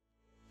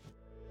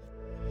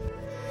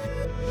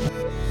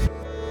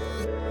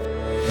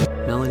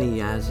Melanie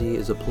Yazzie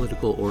is a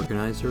political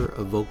organizer,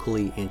 a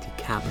vocally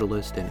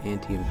anti-capitalist and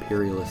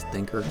anti-imperialist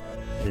thinker,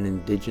 and an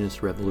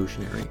indigenous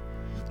revolutionary.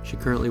 She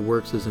currently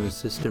works as an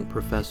assistant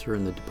professor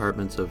in the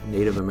departments of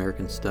Native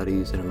American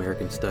Studies and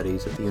American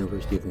Studies at the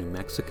University of New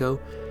Mexico,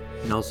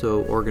 and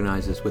also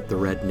organizes with the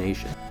Red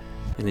Nation,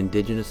 an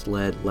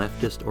indigenous-led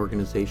leftist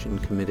organization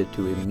committed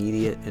to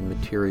immediate and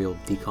material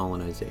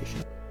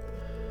decolonization.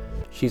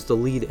 She's the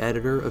lead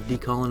editor of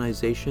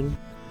Decolonization,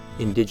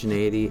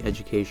 Indigeneity,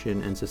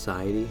 Education, and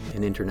Society,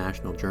 an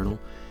international journal,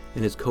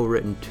 and has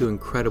co-written two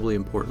incredibly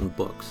important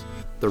books,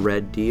 The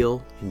Red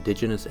Deal,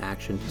 Indigenous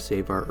Action to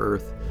Save Our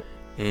Earth,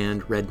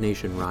 and Red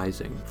Nation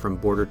Rising, From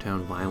Border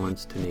Town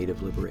Violence to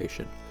Native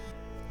Liberation.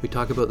 We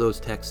talk about those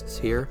texts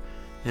here,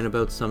 and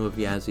about some of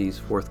Yazzie's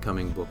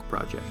forthcoming book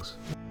projects.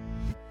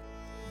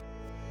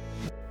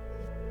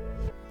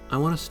 I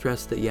want to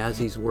stress that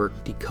Yazzie's work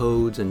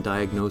decodes and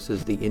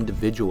diagnoses the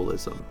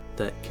individualism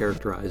that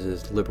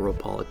characterizes liberal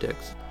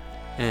politics,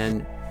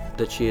 and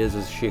that she is,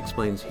 as she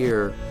explains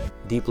here,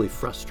 deeply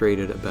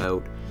frustrated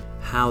about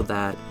how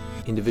that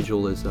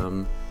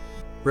individualism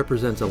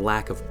represents a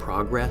lack of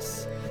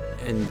progress,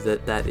 and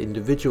that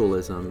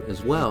individualism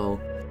as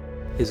well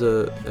is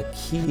a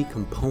key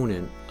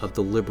component of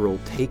the liberal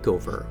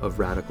takeover of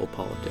radical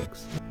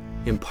politics,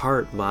 in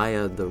part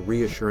via the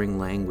reassuring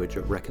language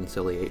of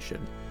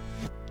reconciliation.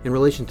 In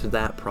relation to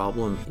that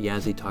problem,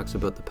 Yazzie talks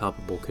about the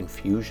palpable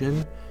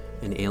confusion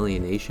and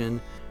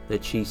alienation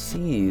that she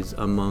sees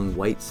among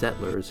white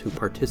settlers who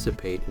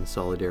participate in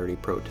solidarity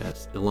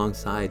protests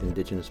alongside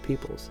indigenous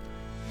peoples.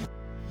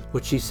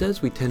 What she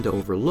says we tend to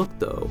overlook,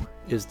 though,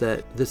 is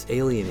that this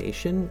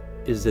alienation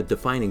is a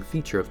defining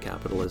feature of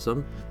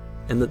capitalism,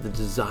 and that the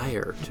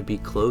desire to be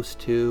close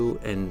to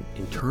and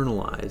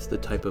internalize the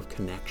type of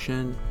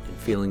connection and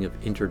feeling of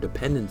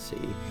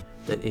interdependency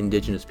that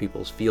indigenous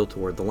peoples feel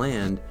toward the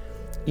land,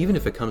 even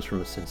if it comes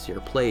from a sincere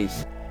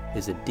place,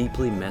 is a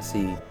deeply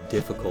messy,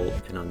 difficult,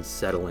 and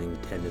unsettling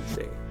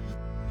tendency.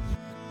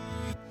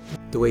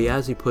 The way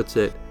Yazzie puts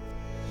it,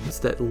 it's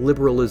that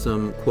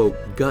liberalism, quote,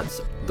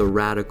 guts the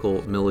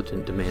radical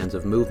militant demands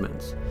of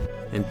movements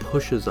and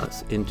pushes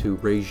us into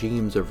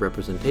regimes of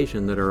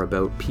representation that are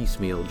about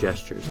piecemeal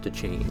gestures to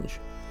change.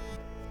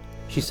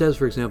 She says,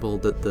 for example,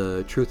 that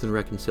the Truth and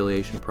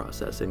Reconciliation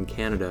process in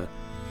Canada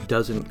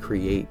doesn't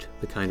create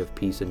the kind of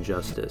peace and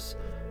justice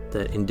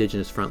that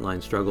Indigenous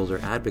frontline struggles are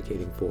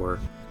advocating for,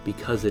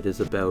 because it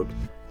is about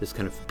this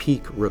kind of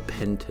peak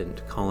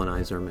repentant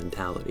colonizer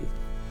mentality.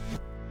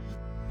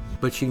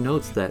 But she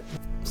notes that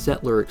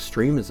settler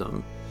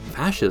extremism,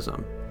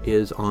 fascism,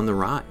 is on the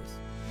rise,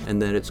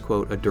 and that it's,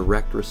 quote, a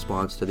direct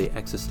response to the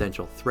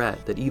existential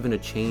threat that even a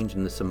change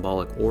in the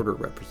symbolic order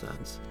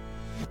represents.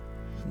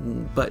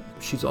 But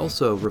she's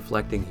also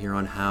reflecting here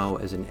on how,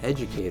 as an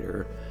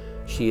educator,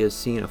 she has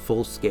seen a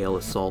full-scale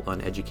assault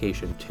on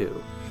education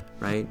too,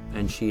 right?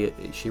 And she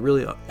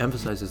really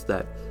emphasizes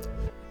that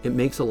it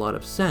makes a lot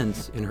of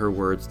sense, in her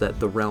words, that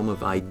the realm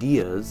of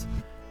ideas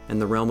and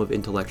the realm of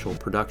intellectual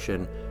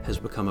production has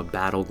become a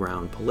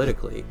battleground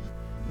politically.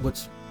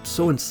 What's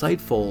so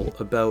insightful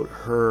about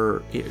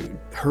her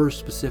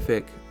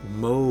specific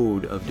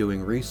mode of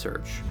doing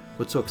research,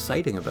 what's so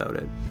exciting about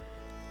it,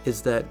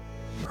 is that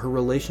her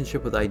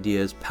relationship with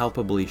ideas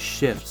palpably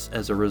shifts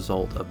as a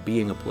result of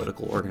being a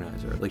political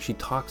organizer. Like, she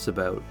talks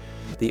about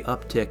the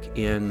uptick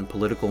in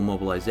political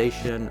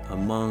mobilization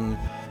among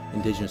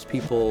Indigenous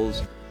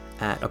peoples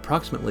at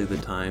approximately the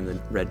time the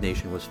Red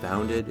Nation was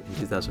founded in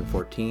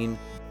 2014.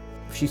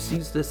 She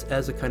sees this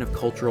as a kind of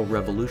cultural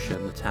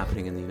revolution that's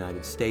happening in the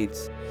United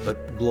States,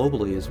 but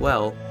globally as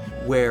well,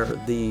 where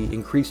the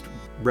increased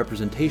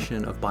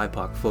representation of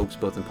BIPOC folks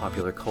both in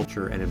popular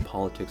culture and in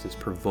politics is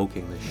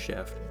provoking this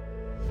shift.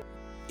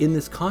 In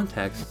this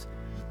context,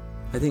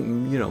 I think,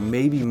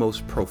 maybe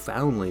most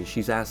profoundly,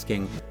 she's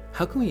asking,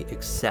 how can we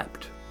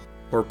accept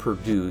or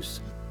produce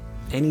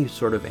any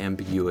sort of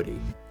ambiguity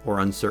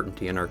or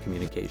uncertainty in our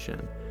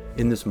communication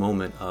in this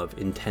moment of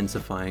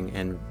intensifying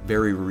and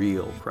very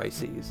real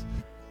crises?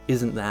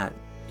 Isn't that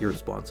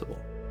irresponsible?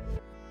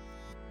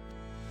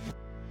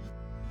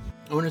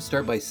 I want to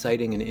start by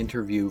citing an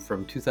interview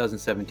from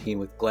 2017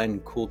 with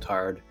Glenn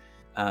Coulthard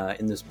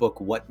in this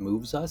book, What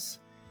Moves Us?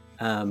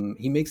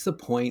 He makes the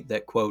point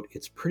that, quote,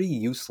 it's pretty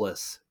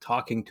useless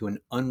talking to an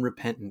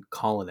unrepentant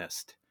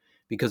colonist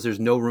because there's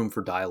no room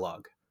for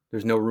dialogue.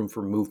 There's no room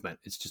for movement.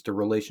 It's just a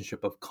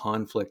relationship of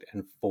conflict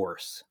and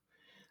force.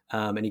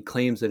 And he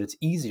claims that it's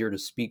easier to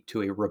speak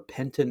to a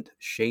repentant,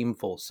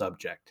 shameful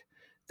subject.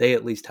 They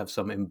at least have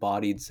some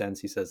embodied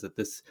sense, he says, that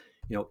this,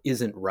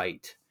 isn't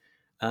right.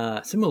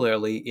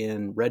 Similarly,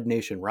 in Red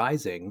Nation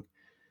Rising,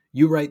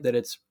 you write that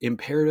it's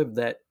imperative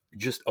that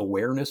just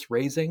awareness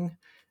raising,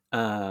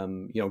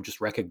 just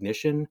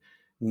recognition,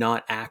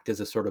 not act as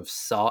a sort of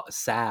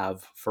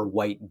salve for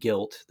white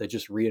guilt that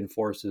just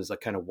reinforces a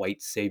kind of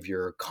white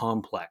savior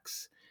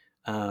complex.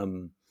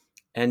 And,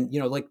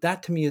 that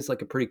to me is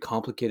like a pretty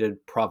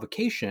complicated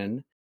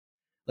provocation.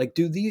 Like,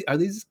 are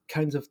these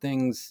kinds of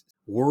things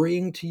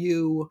worrying to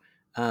you?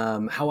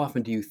 How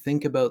often do you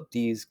think about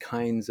these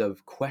kinds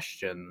of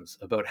questions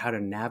about how to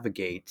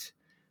navigate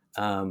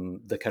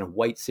the kind of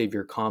white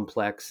savior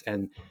complex,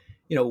 and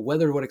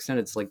whether to what extent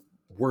it's like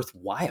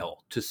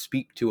worthwhile to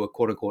speak to a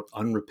quote unquote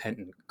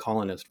unrepentant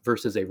colonist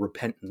versus a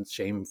repentant,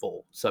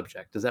 shameful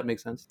subject? Does that make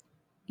sense?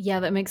 Yeah,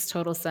 that makes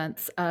total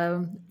sense.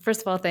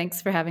 First of all,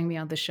 thanks for having me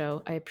on the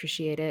show. I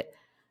appreciate it.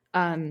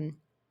 Um,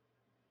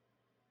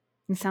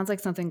 it sounds like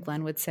something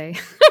Glenn would say,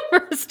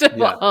 first of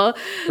Yeah, all,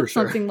 for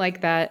sure. something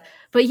like that.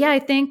 But yeah, I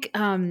think,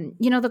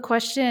 the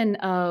question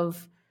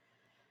of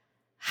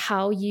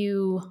how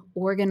you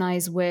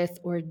organize with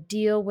or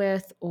deal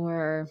with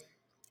or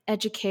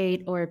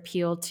educate or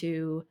appeal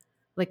to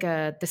like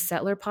the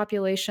settler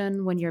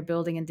population when you're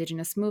building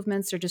indigenous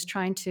movements or just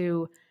trying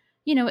to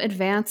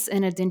advance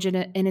an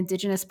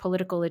indigenous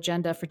political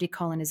agenda for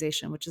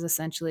decolonization, which is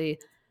essentially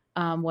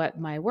what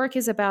my work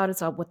is about.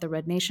 It's all what the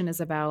Red Nation is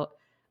about.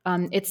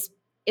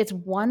 It's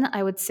one,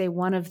 I would say,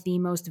 one of the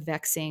most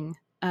vexing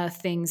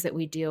things that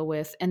we deal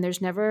with, and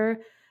there's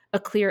never a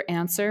clear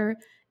answer,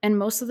 and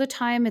most of the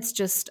time it's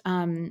just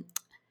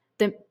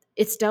the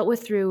it's dealt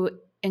with through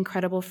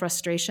incredible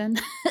frustration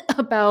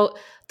about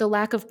the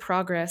lack of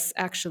progress,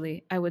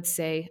 actually, I would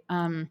say,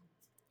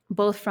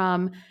 both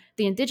from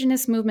the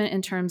Indigenous movement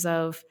in terms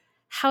of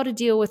how to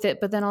deal with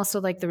it, but then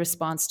also like the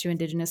response to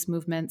Indigenous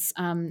movements.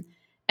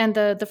 And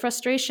the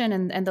frustration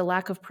and the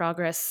lack of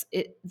progress,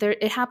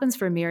 it happens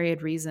for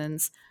myriad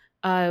reasons.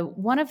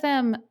 One of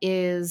them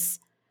is,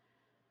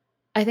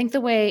 I think,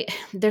 the way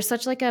there's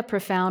such like a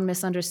profound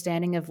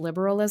misunderstanding of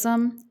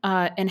liberalism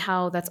and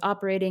how that's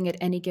operating at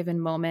any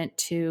given moment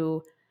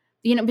to,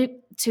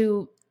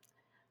 to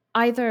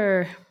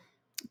either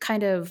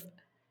kind of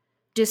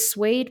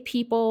dissuade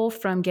people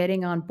from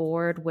getting on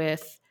board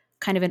with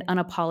kind of an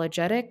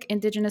unapologetic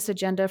Indigenous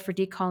agenda for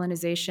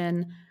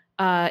decolonization,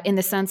 in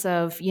the sense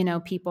of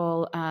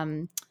people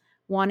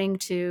wanting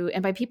to,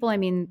 and by people I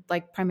mean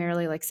like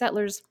primarily like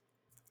settlers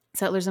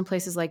in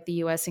places like the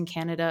U.S. and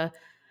Canada.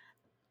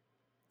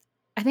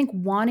 I think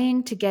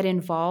wanting to get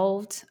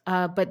involved,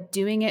 but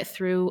doing it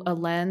through a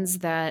lens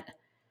that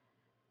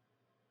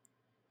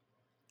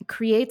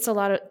creates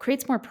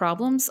more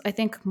problems. I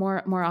think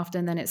more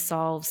often than it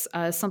solves.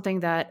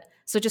 Something that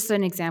so just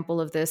an example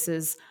of this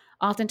is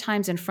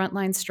oftentimes in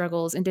frontline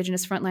struggles,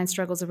 Indigenous frontline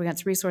struggles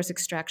against resource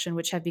extraction,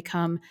 which have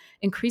become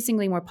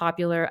increasingly more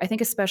popular. I think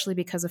especially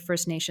because of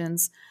First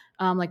Nations,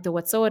 like the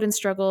Wet'suwet'en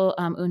struggle,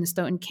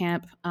 Unistoten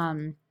Camp.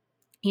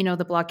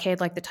 The blockade,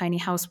 like the Tiny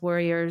House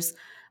Warriors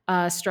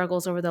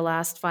struggles over the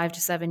last 5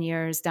 to 7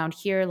 years down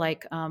here,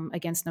 like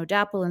against No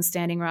Dapple and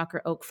Standing Rock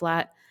or Oak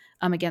Flat,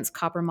 against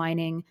copper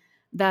mining,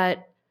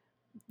 that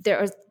there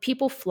are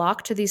people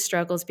flock to these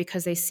struggles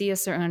because they see a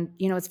certain,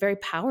 it's very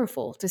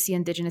powerful to see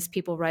Indigenous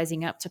people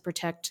rising up to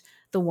protect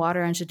the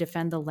water and to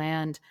defend the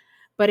land.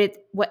 But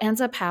what ends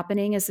up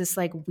happening is this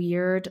like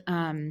weird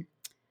kind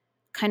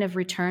of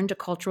return to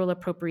cultural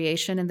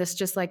appropriation and this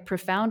just like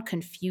profound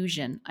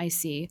confusion I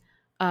see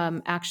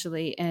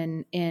actually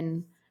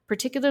in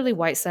particularly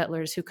white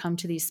settlers who come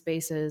to these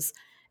spaces.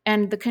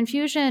 And the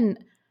confusion,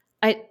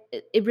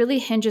 it really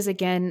hinges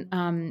again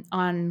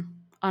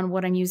on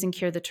what I'm using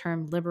here, the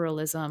term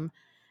liberalism,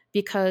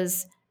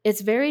 because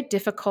it's very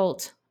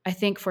difficult, I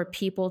think, for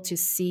people to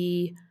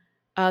see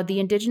the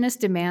Indigenous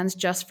demands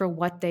just for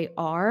what they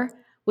are,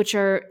 which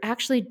are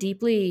actually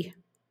deeply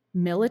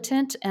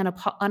militant and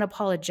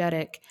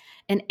unapologetic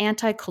and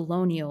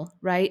anti-colonial,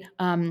 right?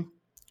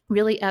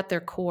 Really at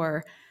their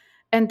core,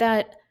 and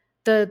that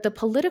the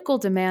political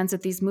demands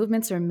that these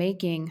movements are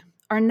making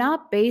are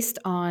not based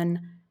on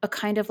a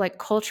kind of like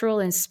cultural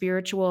and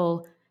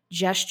spiritual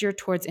gesture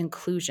towards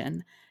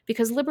inclusion,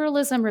 because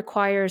liberalism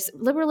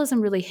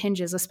really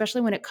hinges,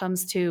 especially when it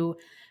comes to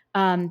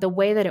the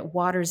way that it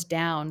waters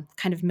down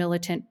kind of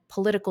militant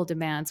political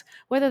demands,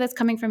 whether that's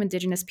coming from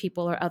Indigenous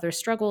people or other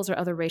struggles or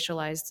other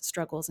racialized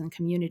struggles and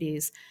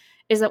communities,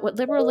 is that what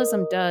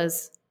liberalism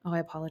does, oh, I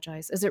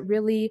apologize, is it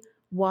really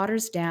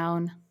waters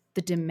down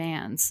the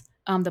demands,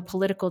 the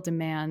political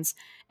demands,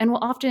 and will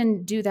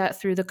often do that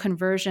through the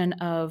conversion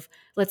of,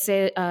 let's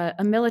say,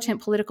 a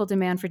militant political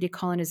demand for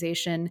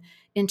decolonization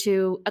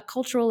into a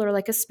cultural or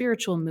like a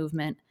spiritual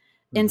movement.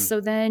 And Hmm. so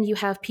then you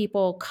have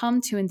people come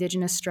to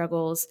Indigenous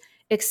struggles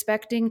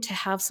expecting to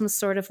have some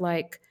sort of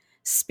like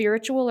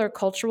spiritual or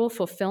cultural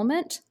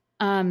fulfillment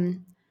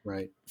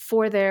Right.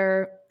 for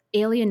their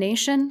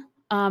alienation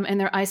and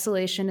their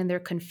isolation and their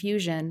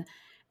confusion.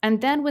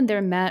 And then when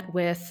they're met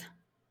with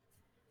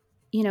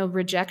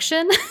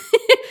rejection,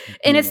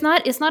 and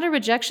Mhm. it's not a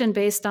rejection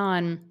based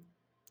on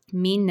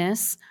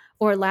meanness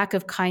or lack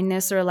of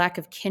kindness or a lack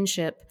of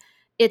kinship.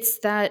 It's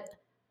that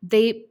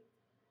they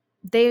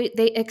they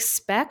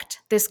expect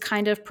this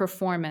kind of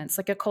performance,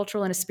 like a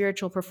cultural and a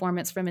spiritual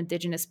performance from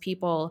Indigenous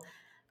people,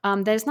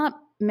 that is not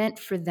meant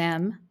for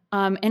them,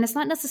 and it's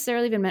not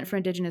necessarily even meant for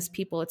Indigenous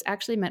people. It's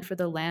actually meant for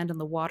the land and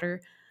the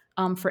water,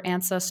 for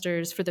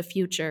ancestors, for the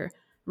future,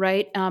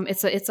 right?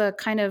 It's a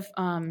kind of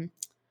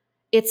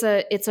it's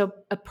a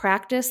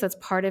practice that's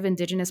part of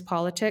Indigenous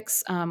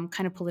politics,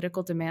 kind of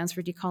political demands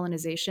for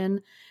decolonization.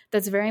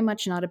 That's very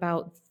much not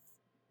about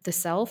the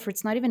self, or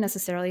it's not even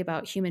necessarily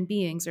about human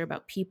beings or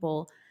about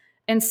people.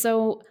 And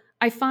so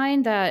I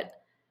find that,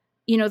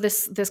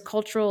 this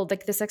cultural,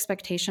 like this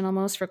expectation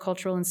almost for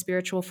cultural and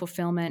spiritual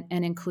fulfillment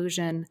and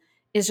inclusion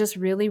is just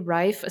really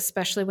rife,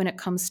 especially when it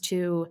comes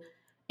to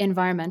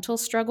environmental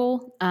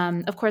struggle.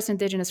 Of course,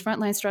 Indigenous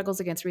frontline struggles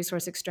against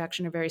resource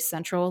extraction are very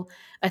central,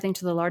 I think,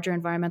 to the larger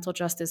environmental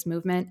justice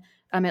movement,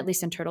 at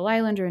least in Turtle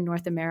Island or in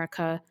North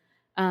America.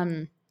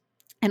 Um,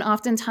 and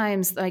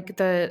oftentimes, like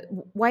the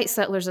white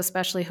settlers,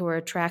 especially who are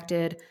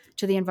attracted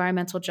to the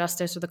environmental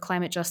justice or the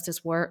climate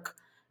justice work,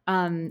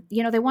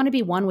 they want to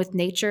be one with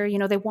nature.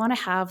 They want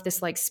to have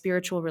this like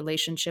spiritual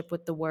relationship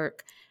with the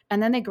work.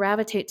 And then they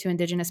gravitate to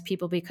Indigenous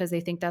people because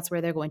they think that's where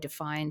they're going to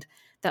find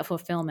that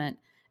fulfillment.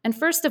 And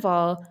first of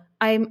all,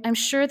 I'm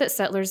sure that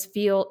settlers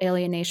feel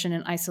alienation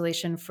and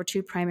isolation for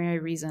two primary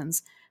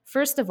reasons.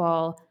 First of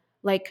all,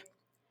 like,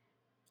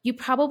 you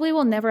probably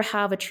will never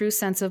have a true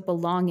sense of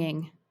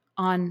belonging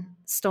on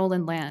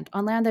stolen land,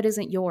 on land that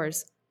isn't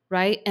yours,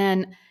 right?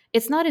 And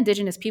it's not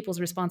Indigenous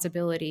people's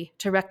responsibility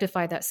to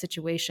rectify that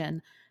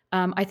situation.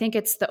 I think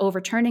it's the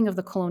overturning of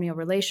the colonial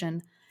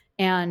relation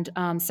and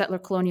settler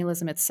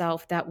colonialism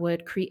itself that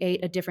would create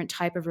a different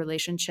type of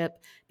relationship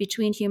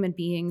between human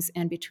beings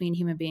and between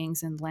human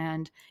beings and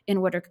land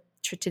in what are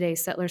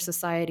today's settler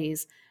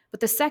societies. But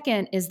the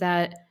second is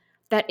that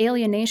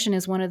alienation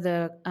is one of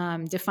the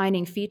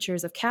defining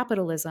features of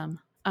capitalism,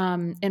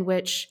 in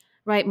which,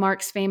 right,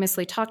 Marx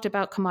famously talked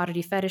about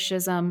commodity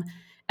fetishism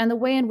and the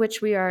way in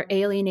which we are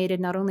alienated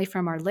not only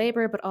from our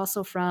labor, but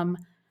also from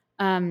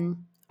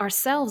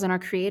ourselves and our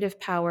creative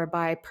power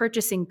by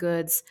purchasing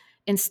goods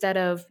instead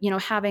of,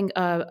 having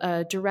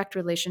a direct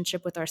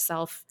relationship with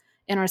ourself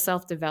and our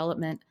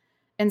self-development.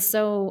 And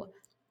so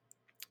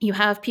you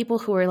have people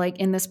who are like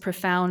in this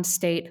profound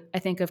state, I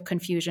think, of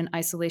confusion,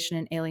 isolation,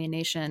 and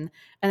alienation.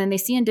 And then they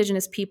see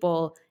Indigenous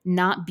people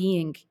not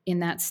being in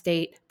that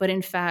state, but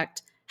in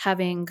fact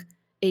having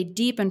a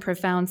deep and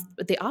profound,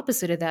 the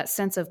opposite of that,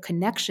 sense of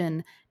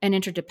connection and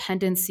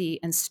interdependency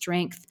and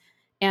strength,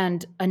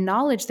 and a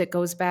knowledge that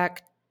goes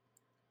back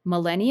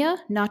millennia,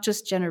 not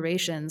just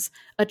generations,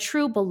 a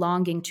true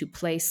belonging to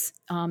place,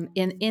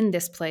 in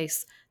this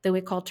place that we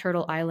call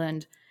Turtle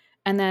Island.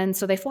 And then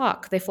so they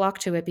flock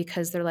to it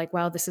because they're like,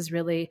 wow, this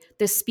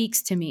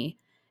speaks to me.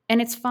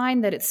 And it's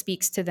fine that it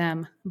speaks to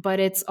them,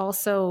 but it's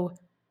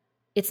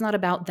not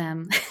about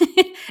them.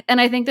 And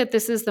I think that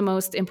this is the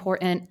most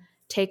important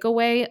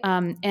takeaway.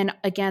 And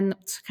again,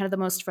 it's kind of the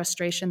most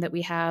frustration that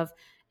we have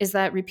is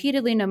that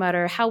repeatedly, no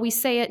matter how we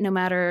say it, no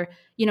matter,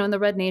 in the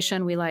Red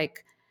Nation,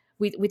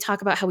 we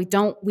talk about how we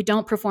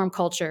don't perform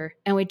culture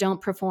and we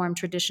don't perform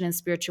tradition and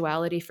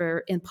spirituality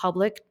in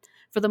public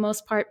for the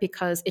most part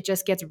because it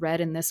just gets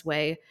read in this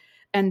way.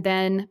 And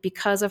then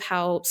because of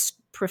how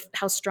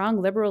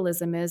strong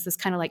liberalism is, this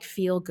kind of like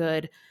feel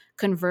good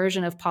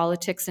conversion of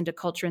politics into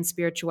culture and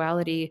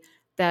spirituality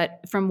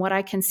that, from what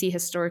I can see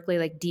historically,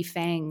 like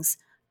defangs,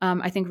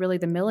 I think, really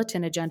the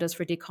militant agendas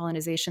for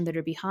decolonization that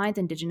are behind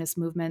Indigenous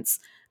movements,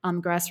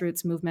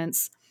 grassroots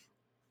movements,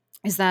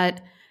 is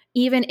that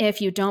even if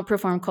you don't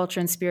perform culture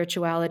and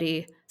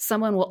spirituality,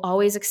 someone will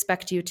always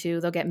expect you to.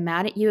 They'll get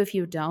mad at you if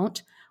you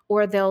don't,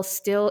 or they'll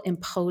still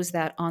impose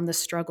that on the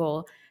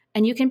struggle.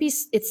 And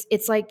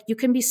it's like you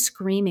can be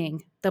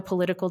screaming the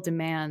political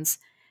demands,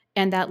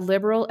 and that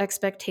liberal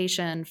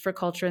expectation for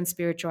culture and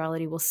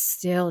spirituality will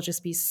still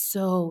just be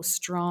so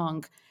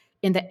strong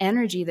in the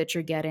energy that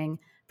you're getting,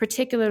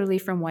 particularly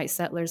from white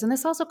settlers. And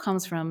this also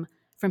comes from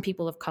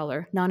people of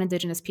color,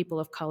 non-Indigenous people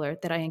of color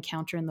that I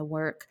encounter in the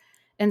work.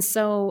 And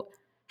so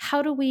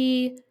how do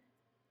we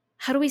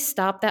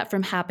stop that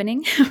from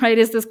happening? Right?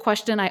 Is this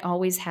question I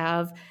always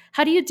have.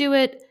 How do you do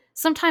it?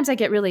 Sometimes I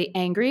get really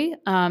angry,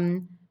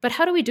 but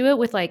how do we do it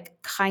with like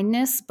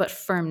kindness but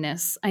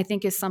firmness? I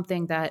think is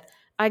something that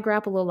I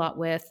grapple a lot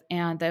with,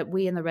 and that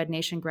we in the Red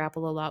Nation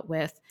grapple a lot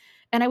with.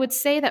 And I would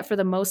say that for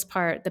the most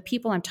part, the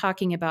people I'm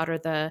talking about are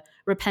the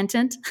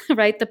repentant,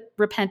 right? The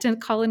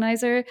repentant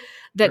colonizer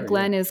that Sure,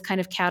 Glenn is kind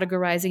of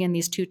categorizing in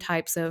these two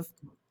types of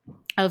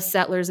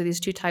settlers, or these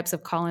two types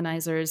of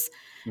colonizers.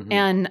 Mm-hmm.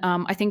 And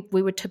I think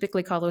we would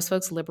typically call those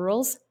folks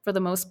liberals for the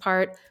most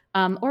part,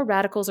 or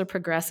radicals or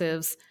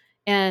progressives.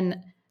 And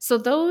so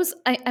those,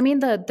 I mean,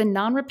 the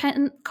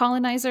non-repentant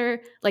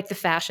colonizer, like the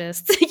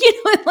fascists,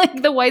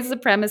 like the white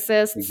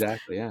supremacists,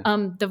 Exactly. Yeah.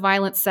 the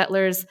violent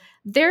settlers,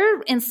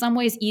 they're in some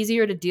ways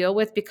easier to deal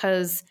with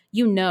because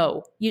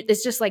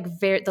it's just like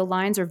the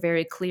lines are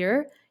very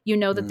clear. You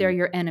know that they're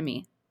your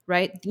enemy,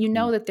 right? You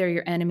know that they're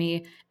your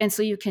enemy, and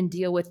so you can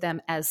deal with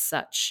them as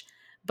such.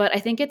 But I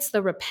think it's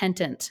the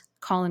repentant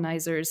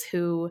colonizers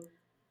who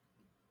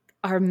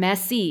are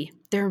messy.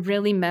 They're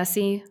really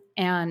messy,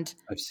 and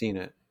I've seen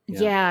it.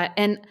 yeah,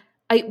 and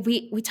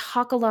we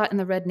talk a lot in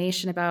the Red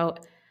Nation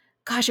about,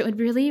 gosh, it would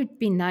really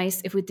be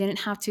nice if we didn't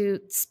have to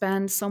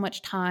spend so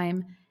much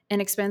time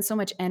and expend so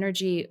much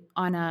energy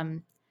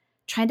on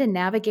trying to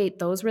navigate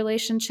those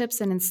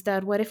relationships, and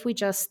instead, what if we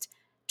just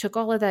took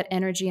all of that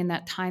energy and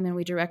that time and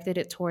we directed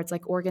it towards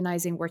like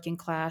organizing working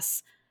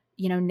class,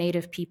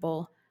 Native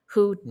people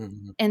who,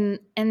 Mm-hmm.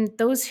 and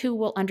those who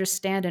will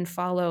understand and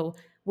follow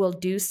will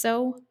do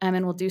so,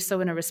 and will do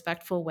so in a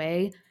respectful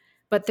way.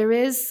 But there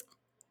is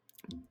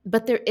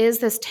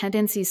this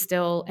tendency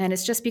still, and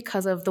it's just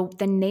because of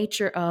the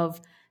nature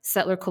of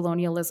settler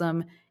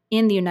colonialism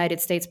in the United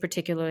States,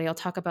 particularly. I'll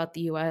talk about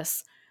the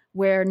US,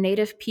 where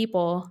Native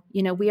people,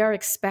 we are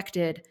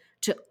expected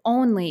to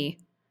only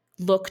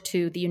look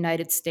to the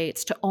United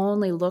States, to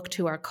only look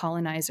to our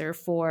colonizer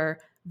for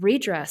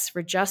redress,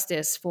 for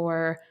justice,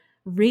 for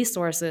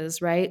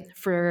resources, right?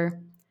 For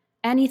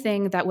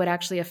anything that would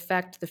actually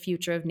affect the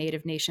future of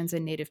Native nations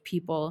and Native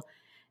people.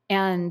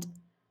 And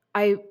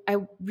I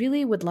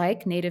really would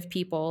like Native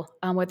people,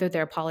 whether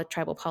they're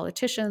tribal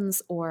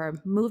politicians or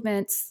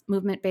movement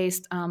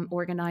based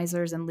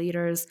organizers and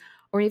leaders,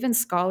 or even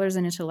scholars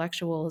and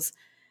intellectuals,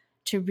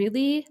 to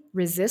really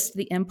resist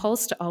the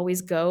impulse to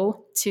always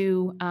go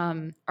to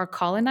our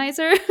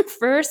colonizer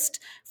first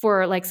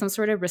for like some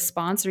sort of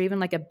response or even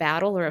like a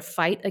battle or a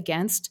fight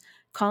against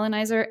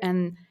colonizer,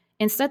 and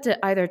instead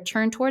to either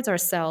turn towards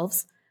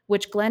ourselves,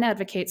 which Glenn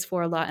advocates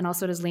for a lot, and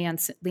also does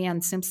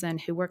Leanne Simpson,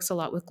 who works a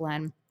lot with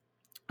Glenn,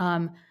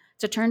 um,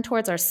 to turn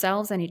towards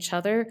ourselves and each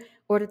other,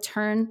 or to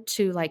turn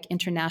to like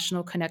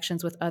international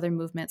connections with other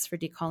movements for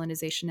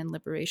decolonization and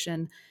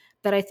liberation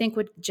that I think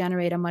would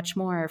generate a much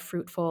more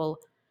fruitful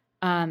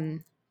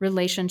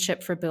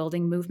relationship for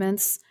building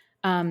movements,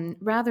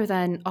 rather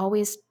than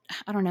always,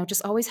 I don't know,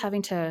 just always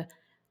having to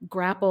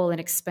grapple and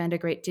expend a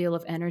great deal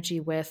of energy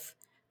with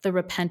the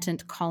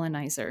repentant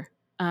colonizer.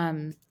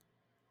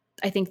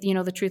 I think,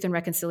 the Truth and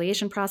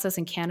Reconciliation process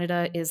in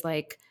Canada is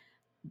like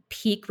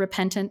peak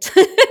repentant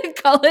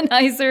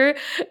colonizer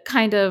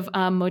kind of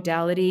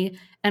modality.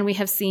 And we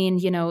have seen,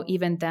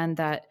 even then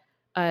that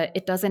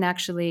it doesn't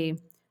actually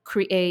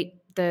create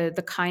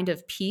the kind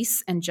of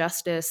peace and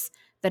justice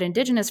that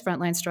Indigenous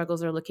frontline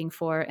struggles are looking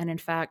for. And in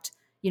fact,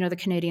 the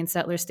Canadian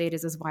settler state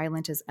is as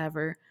violent as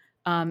ever,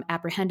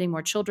 apprehending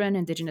more children,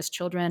 Indigenous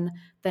children,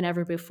 than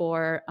ever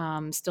before,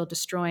 still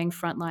destroying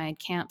frontline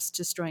camps,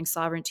 destroying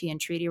sovereignty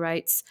and treaty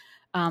rights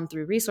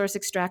through resource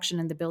extraction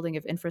and the building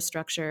of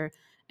infrastructure.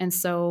 And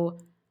so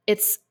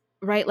it's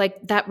right,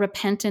 like that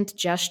repentant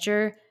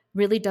gesture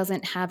really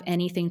doesn't have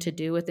anything to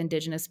do with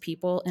Indigenous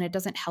people, and it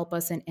doesn't help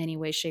us in any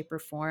way, shape, or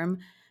form.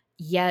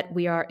 Yet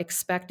we are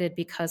expected,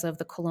 because of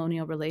the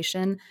colonial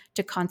relation,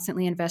 to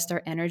constantly invest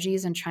our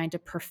energies in trying to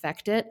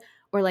perfect it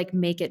or like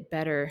make it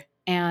better.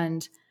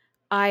 And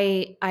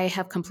I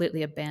have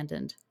completely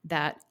abandoned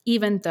that,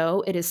 even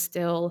though it is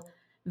still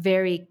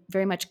very,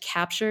 very much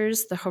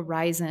captures the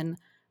horizon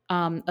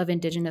of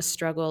Indigenous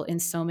struggle in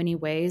so many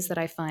ways that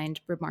I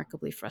find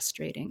remarkably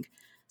frustrating.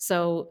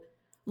 So,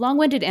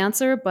 long-winded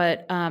answer,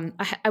 but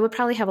I would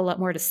probably have a lot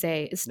more to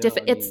say. No,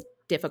 It's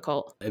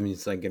difficult.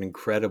 it's like an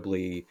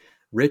incredibly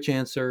rich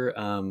answer.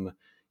 One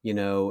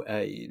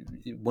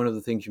of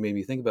the things you made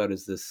me think about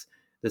is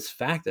this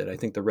fact that I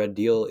think the Red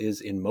Deal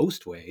is in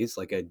most ways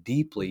like a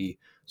deeply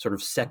sort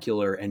of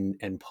secular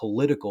and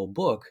political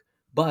book,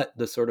 but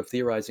the sort of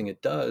theorizing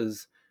it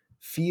does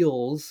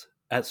feels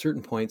at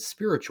certain points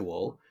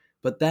spiritual.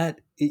 But that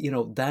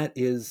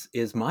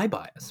is my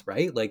bias,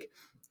 right? Like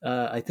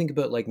I think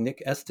about like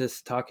Nick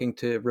Estes talking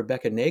to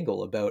Rebecca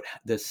Nagel about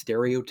the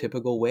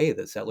stereotypical way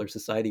that settler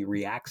society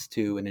reacts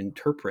to and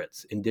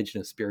interprets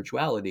Indigenous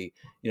spirituality.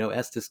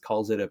 Estes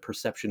calls it a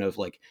perception of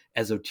like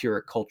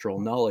esoteric cultural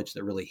knowledge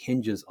that really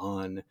hinges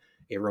on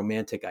a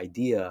romantic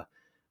idea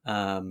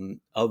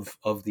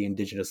of the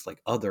Indigenous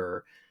like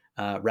other,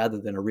 rather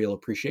than a real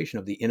appreciation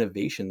of the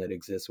innovation that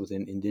exists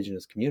within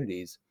Indigenous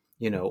communities.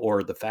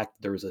 Or the fact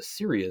that there was a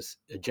serious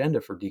agenda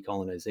for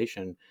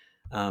decolonization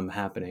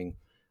happening.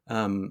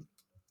 Um,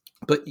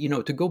 but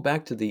to go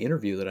back to the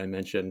interview that I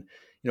mentioned,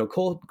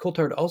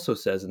 Coulthard also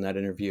says in that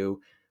interview,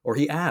 or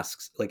he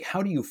asks, like,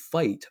 how do you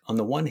fight on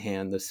the one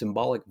hand the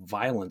symbolic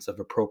violence of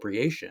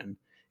appropriation,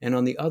 and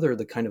on the other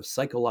the kind of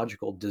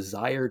psychological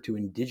desire to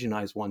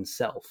indigenize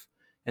oneself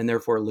and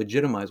therefore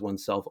legitimize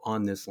oneself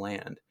on this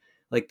land?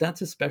 Like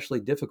that's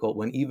especially difficult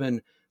when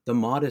even the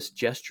modest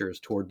gestures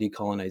toward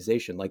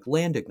decolonization, like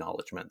land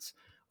acknowledgments,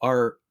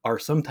 are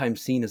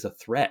sometimes seen as a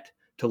threat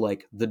to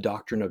like the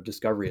doctrine of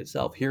discovery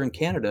itself. Here in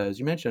Canada, as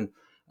you mentioned,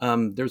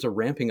 there's a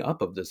ramping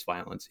up of this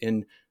violence.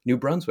 In New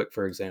Brunswick,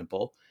 for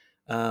example,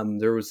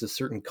 there was a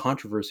certain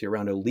controversy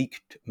around a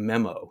leaked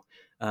memo.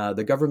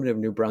 The government of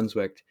New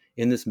Brunswick,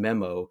 in this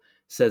memo,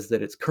 says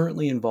that it's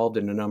currently involved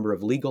in a number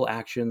of legal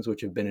actions which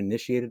have been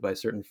initiated by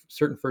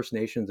certain First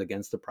Nations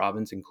against the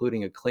province,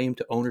 including a claim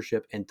to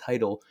ownership and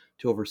title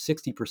to over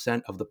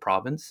 60% of the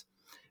province.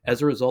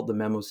 As a result, the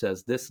memo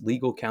says this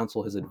legal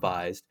counsel has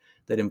advised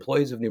that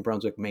employees of New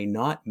Brunswick may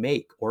not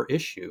make or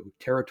issue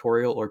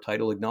territorial or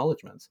title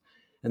acknowledgements.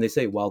 And they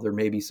say, while there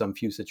may be some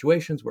few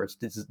situations where it's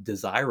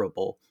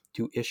desirable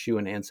to issue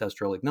an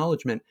ancestral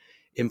acknowledgement,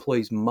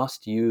 employees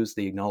must use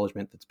the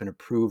acknowledgement that's been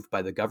approved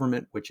by the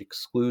government, which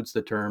excludes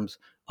the terms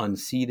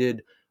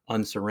unceded,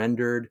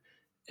 unsurrendered,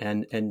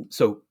 and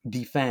so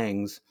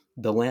defangs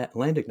the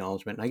land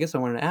acknowledgement. And I guess I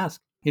wanted to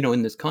ask,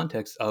 in this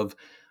context of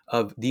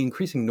the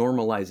increasing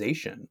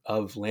normalization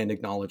of land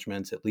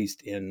acknowledgements, at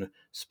least in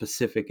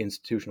specific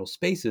institutional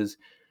spaces,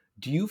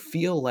 do you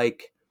feel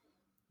like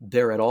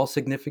they're at all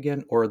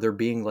significant, or they're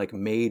being like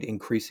made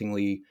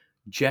increasingly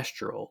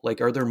gestural?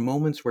 Like, are there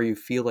moments where you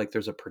feel like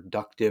there's a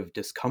productive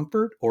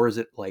discomfort, or is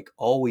it like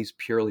always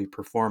purely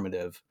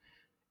performative?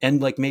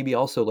 And like maybe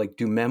also like,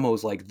 do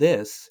memos like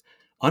this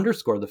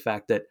underscore the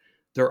fact that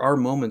there are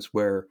moments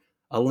where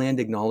a land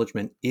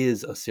acknowledgement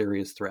is a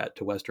serious threat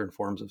to Western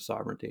forms of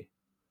sovereignty?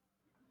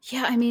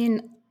 Yeah, I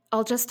mean,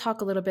 I'll just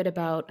talk a little bit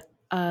about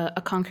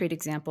a concrete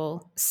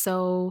example.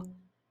 So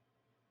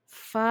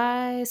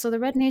the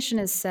Red Nation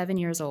is 7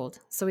 years old.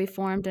 So we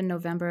formed in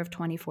November of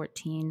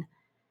 2014.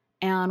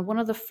 And one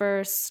of the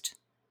first,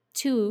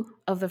 two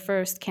of the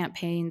first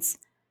campaigns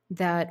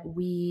that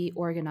we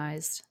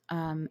organized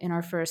in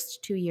our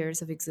first 2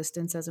 years of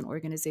existence as an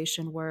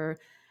organization were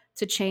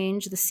to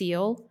change the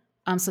seal.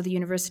 So the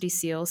university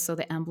seal, so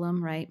the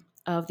emblem, right,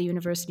 of the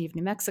University of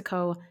New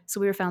Mexico. So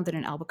we were founded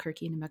in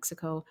Albuquerque, New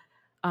Mexico,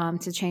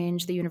 to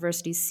change the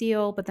university's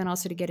seal, but then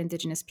also to get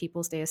Indigenous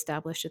Peoples Day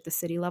established at the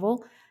city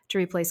level to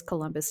replace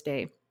Columbus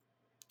Day,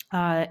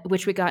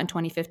 which we got in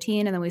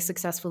 2015. And then we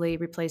successfully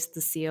replaced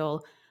the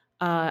seal,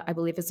 I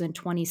believe it's in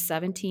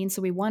 2017.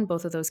 So we won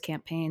both of those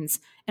campaigns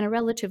in a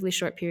relatively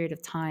short period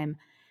of time.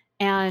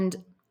 And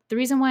the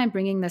reason why I'm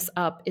bringing this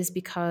up is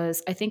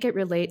because I think it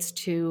relates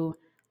to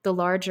the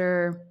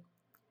larger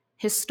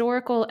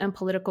historical and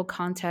political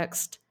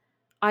context,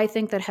 I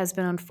think, that has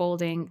been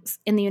unfolding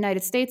in the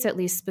United States, at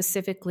least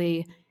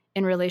specifically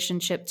in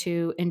relationship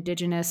to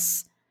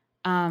Indigenous,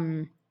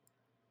 the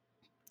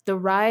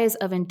rise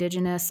of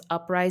Indigenous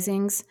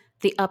uprisings,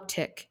 the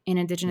uptick in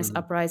Indigenous Mhm.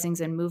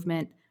 uprisings and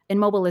movement and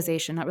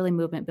mobilization, not really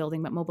movement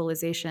building, but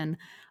mobilization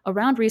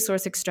around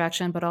resource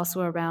extraction, but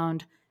also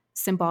around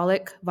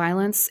symbolic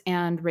violence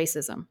and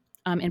racism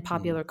in Mhm.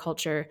 popular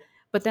culture.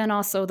 But then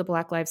also the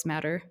Black Lives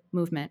Matter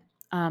movement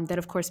that,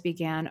 of course,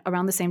 began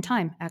around the same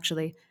time,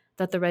 actually,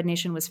 that the Red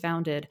Nation was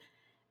founded.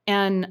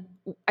 And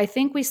I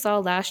think we saw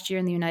last year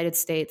in the United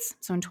States,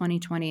 so in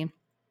 2020,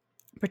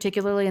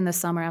 particularly in the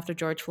summer after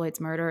George Floyd's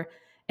murder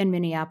in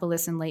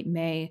Minneapolis in late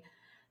May,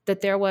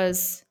 that there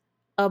was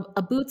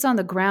a boots on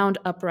the ground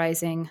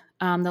uprising,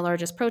 the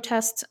largest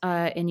protest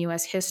in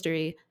US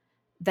history,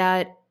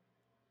 that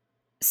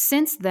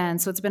since then,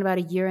 so it's been about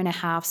a year and a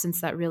half since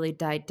that really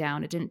died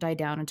down. It didn't die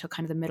down until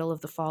kind of the middle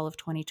of the fall of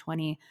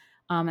 2020.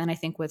 And I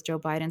think with Joe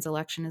Biden's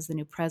election as the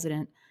new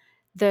president,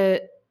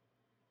 the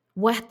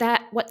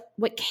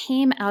what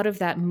came out of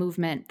that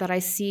movement that I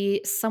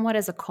see somewhat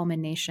as a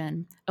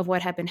culmination of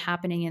what had been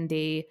happening in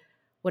the,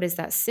 what is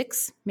that,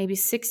 maybe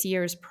 6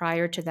 years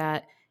prior to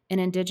that, an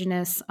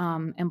Indigenous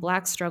and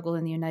Black struggle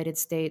in the United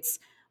States,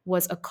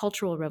 was a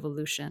cultural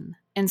revolution.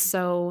 And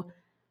so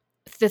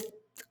the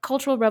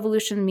cultural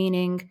revolution,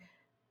 meaning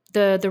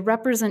the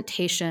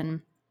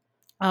representation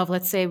of,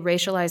 let's say,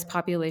 racialized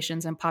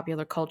populations in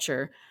popular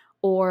culture,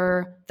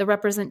 or the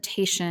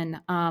representation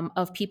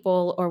of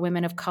people or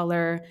women of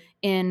color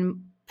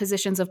in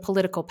positions of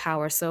political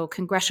power. So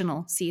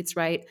congressional seats,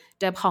 right?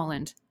 Deb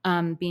Haaland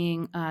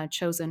being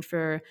chosen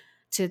to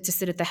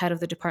sit at the head of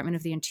the Department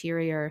of the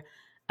Interior.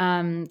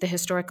 The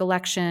historic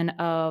election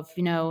of,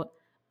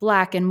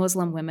 Black and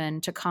Muslim women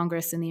to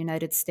Congress in the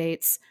United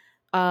States.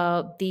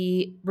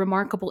 The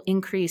remarkable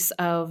increase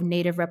of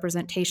Native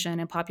representation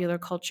in popular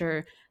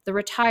culture, the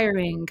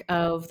retiring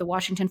of the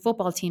Washington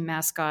football team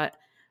mascot,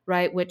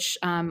 right, which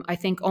I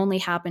think only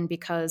happened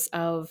because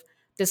of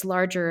this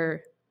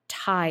larger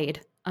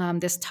tide,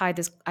 this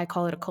I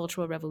call it a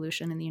cultural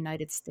revolution in the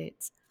United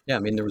States. Yeah, I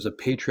mean, there was a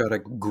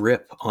patriotic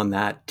grip on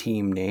that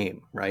team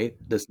name, right?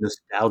 This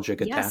nostalgic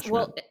Yes,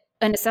 well, attachment.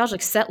 a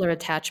nostalgic settler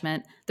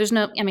attachment. There's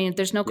no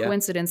Yeah,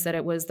 coincidence that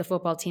it was the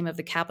football team of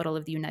the capital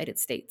of the United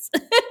States,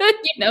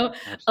 you know, of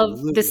the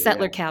absolutely.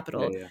 settler Yeah, yeah,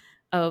 capital yeah.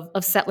 of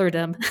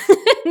settlerdom,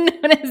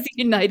 known as the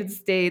United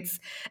States.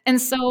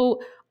 And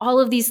so all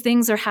of these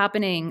things are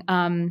happening.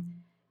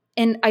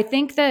 And I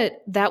think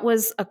that that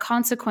was a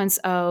consequence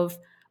of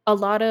a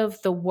lot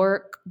of the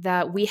work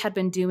that we had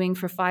been doing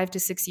for 5 to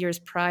 6 years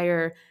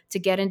prior to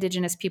get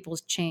Indigenous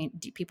Peoples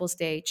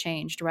Day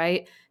changed,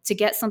 right? To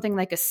get something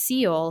like a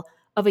seal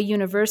of a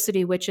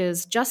university, which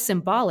is just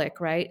symbolic,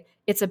 right?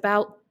 It's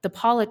about the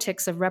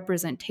politics of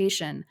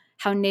representation,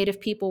 how Native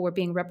people were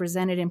being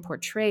represented and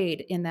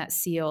portrayed in that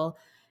seal.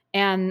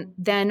 And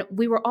then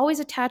we were always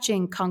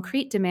attaching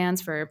concrete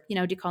demands for,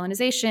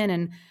 decolonization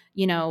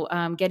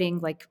and, getting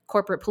like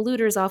corporate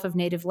polluters off of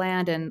Native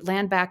land and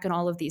land back and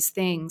all of these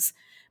things.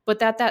 But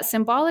that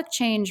symbolic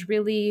change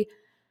really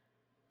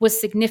was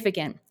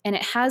significant. And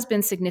it has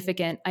been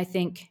significant, I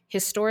think,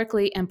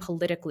 historically and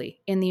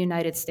politically in the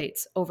United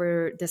States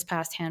over this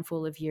past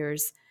handful of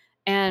years.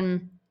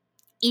 And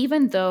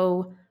even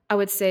though I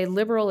would say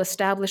liberal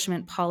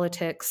establishment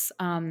politics,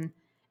 and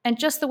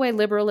just the way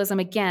liberalism,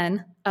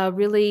 again,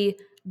 really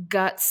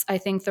guts, I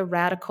think, the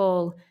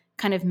radical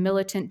kind of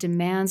militant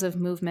demands of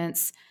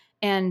movements,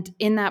 And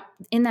in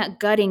that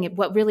gutting,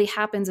 what really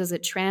happens is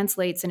it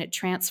translates and it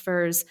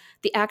transfers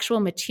the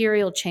actual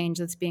material change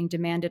that's being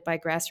demanded by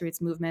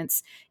grassroots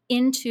movements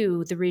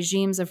into the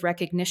regimes of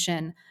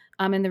recognition,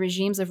 and the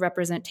regimes of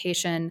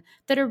representation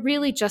that are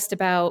really just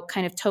about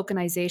kind of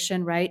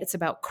tokenization, right? It's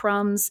about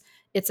crumbs.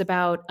 It's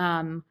about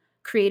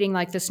creating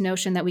like this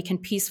notion that we can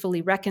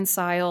peacefully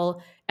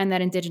reconcile and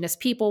that Indigenous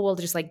people will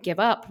just like give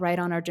up right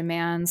on our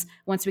demands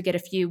once we get a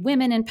few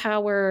women in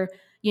power,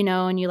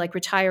 and you like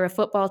retire a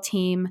football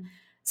team.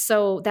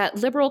 So that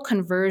liberal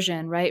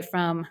conversion, right,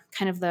 from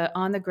kind of the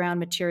on the ground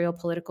material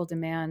political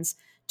demands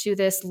to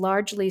this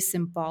largely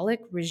symbolic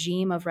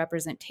regime of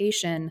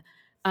representation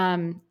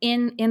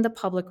in the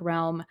public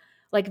realm,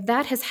 like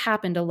that has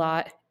happened a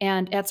lot,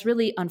 and that's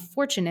really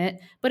unfortunate.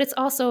 But it's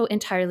also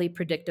entirely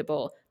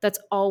predictable. That's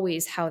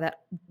always how that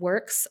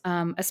works,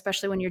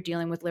 especially when you're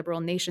dealing with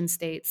liberal nation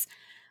states.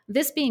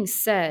 This being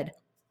said,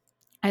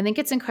 I think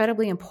it's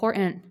incredibly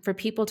important for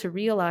people to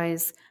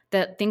realize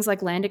that things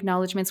like land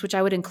acknowledgements, which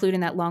I would include in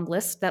that long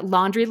list, that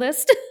laundry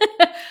list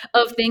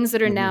of things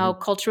that are Mm-hmm. now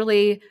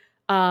culturally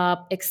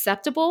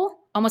acceptable,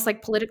 almost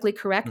like politically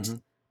correct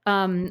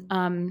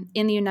Mm-hmm.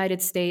 in the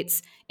United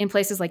States, in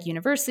places like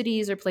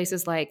universities or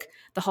places like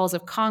the halls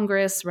of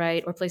Congress,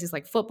 right? Or places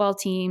like football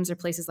teams or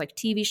places like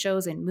TV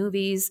shows and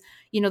movies,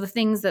 the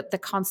things that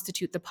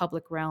constitute the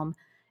public realm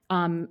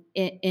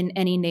in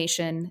any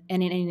nation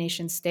and in any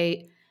nation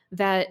state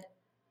that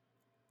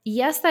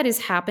yes, that is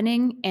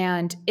happening,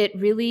 and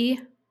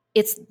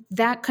it's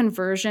that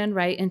conversion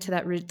right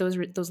into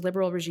those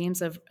liberal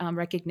regimes of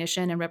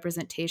recognition and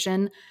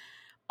representation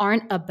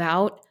aren't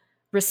about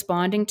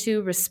responding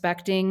to,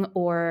 respecting,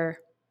 or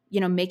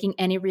making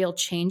any real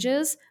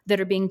changes that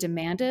are being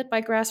demanded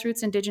by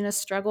grassroots Indigenous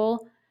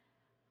struggle.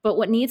 But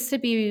what needs to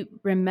be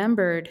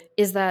remembered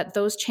is that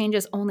those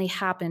changes only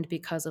happened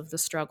because of the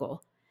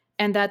struggle,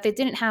 and that they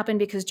didn't happen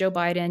because Joe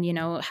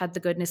Biden, had the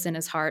goodness in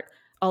his heart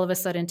all of a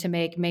sudden to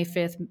make May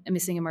 5th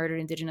Missing and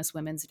Murdered Indigenous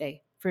Women's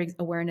Day, for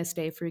Awareness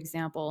Day, for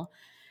example.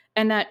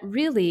 And that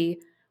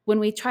really, when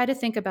we try to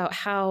think about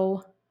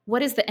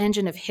what is the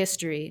engine of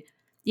history,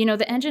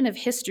 the engine of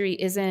history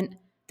isn't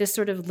this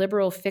sort of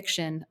liberal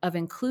fiction of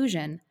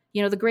inclusion.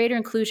 The greater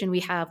inclusion we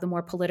have, the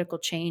more political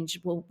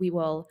change we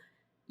will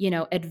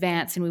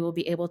advance and we will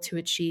be able to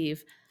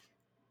achieve.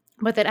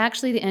 But that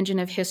actually the engine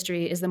of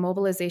history is the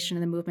mobilization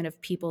and the movement of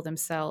people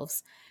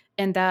themselves.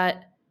 And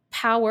that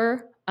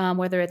power,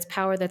 whether it's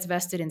power that's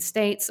vested in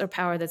states or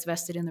power that's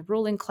vested in the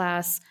ruling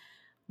class,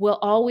 will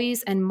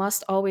always and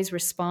must always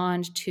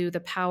respond to the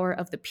power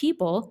of the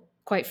people.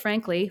 Quite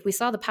frankly, we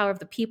saw the power of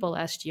the people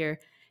last year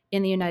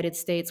in the United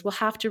States. We'll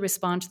have to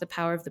respond to the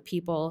power of the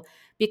people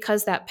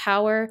because that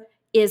power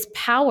is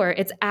power.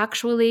 It's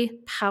actually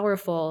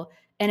powerful,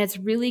 and it's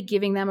really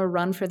giving them a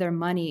run for their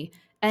money.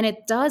 And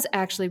it does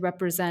actually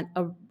represent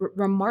a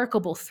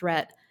remarkable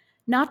threat,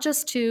 not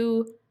just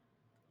to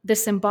the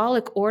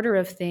symbolic order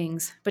of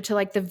things, but to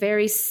like the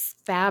very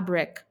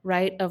fabric,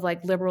 right, of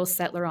like liberal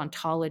settler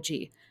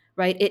ontology,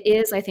 right? It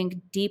is, I think,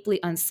 deeply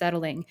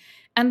unsettling.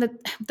 And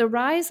the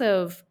rise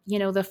of,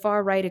 the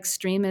far right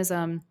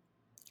extremism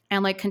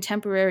and like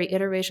contemporary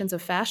iterations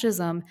of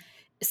fascism,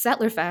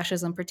 settler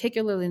fascism,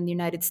 particularly in the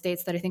United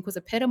States, that I think was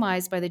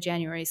epitomized by the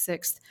January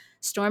 6th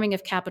storming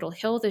of Capitol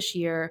Hill this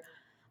year,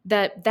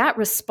 that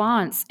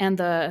response and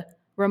the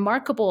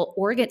remarkable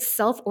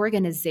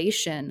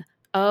self-organization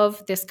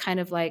of this kind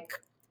of like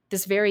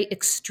this very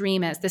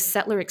extremist, this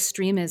settler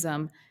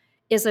extremism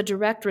is a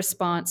direct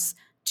response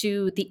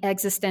to the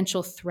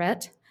existential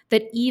threat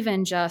that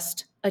even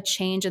just a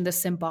change in the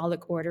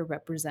symbolic order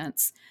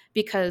represents,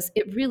 because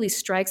it really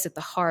strikes at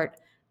the heart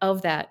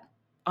of that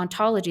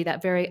ontology,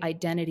 that very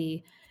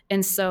identity.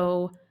 And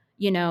so,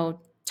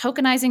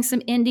 tokenizing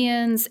some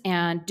Indians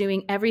and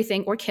doing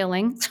everything or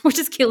killing, which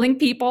is killing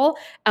people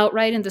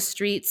outright in the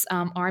streets,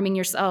 arming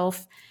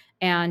yourself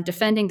and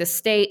defending the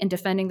state and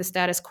defending the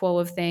status quo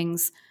of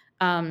things,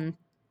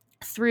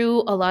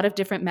 through a lot of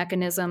different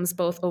mechanisms,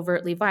 both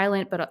overtly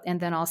violent,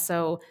 and then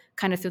also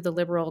kind of through the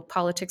liberal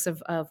politics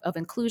of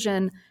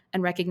inclusion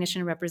and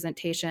recognition and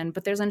representation.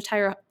 But there's an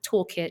entire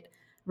toolkit,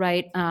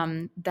 right,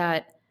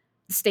 that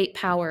state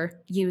power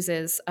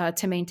uses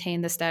to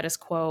maintain the status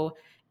quo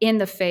in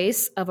the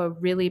face of a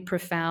really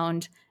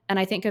profound and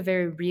I think a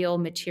very real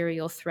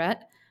material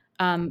threat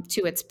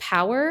to its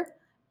power,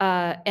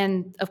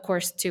 and of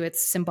course to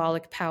its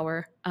symbolic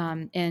power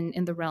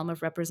in the realm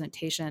of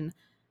representation.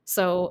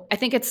 So I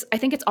think it's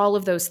all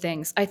of those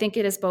things. I think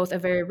it is both a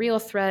very real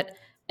threat,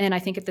 and I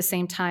think at the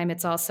same time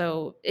it's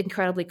also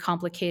incredibly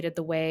complicated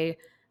the way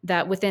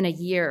that within a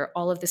year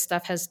all of this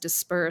stuff has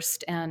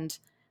dispersed and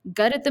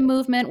gutted the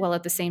movement while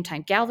at the same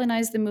time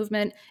galvanized the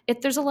movement.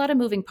 There's a lot of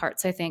moving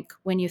parts, I think,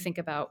 when you think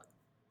about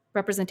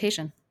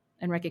representation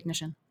and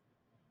recognition.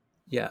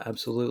 Yeah,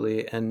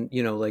 absolutely. And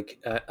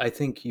like I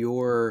think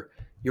your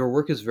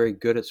work is very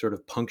good at sort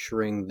of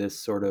puncturing this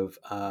sort of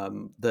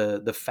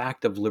the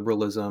fact of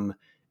liberalism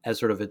as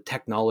sort of a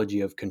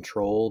technology of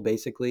control,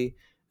 basically.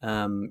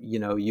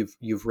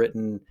 You've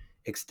written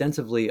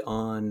extensively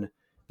on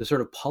the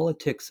sort of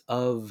politics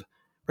of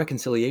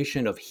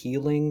reconciliation of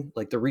healing.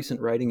 Like the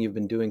recent writing you've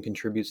been doing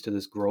contributes to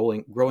this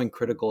growing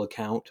critical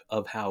account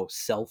of how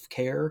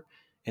self-care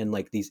and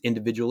like these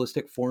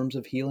individualistic forms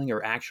of healing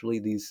are actually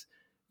these,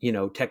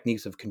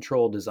 techniques of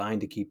control designed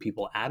to keep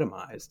people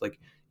atomized. Like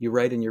you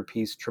write in your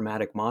piece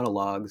Traumatic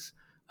Monologues,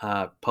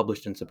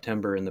 published in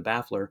September in the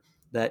Baffler,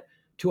 that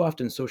too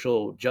often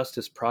social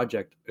justice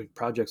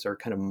projects are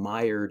kind of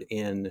mired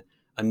in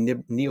a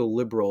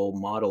neoliberal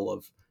model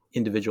of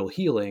individual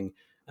healing.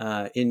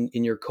 In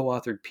your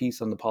co-authored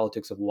piece on the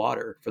politics of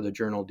water for the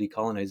journal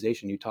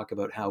Decolonization, you talk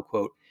about how,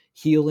 quote,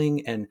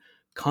 healing and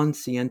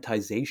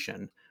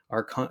conscientization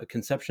are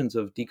conceptions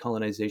of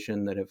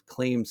decolonization that have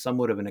claimed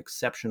somewhat of an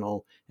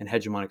exceptional and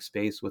hegemonic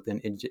space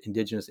within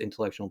indigenous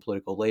intellectual and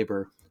political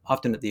labor,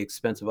 often at the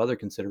expense of other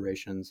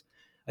considerations.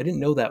 I didn't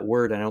know that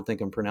word. I don't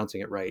think I'm pronouncing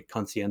it right.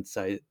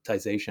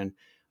 Conscientization,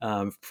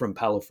 from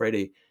Paulo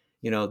Freire.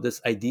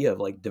 This idea of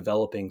like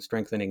developing,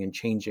 strengthening, and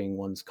changing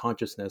one's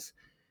consciousness.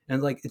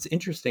 And like it's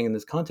interesting in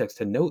this context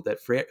to note that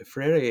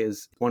Freire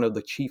is one of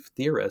the chief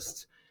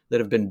theorists that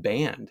have been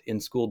banned in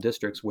school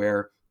districts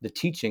where the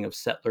teaching of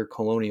settler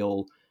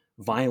colonial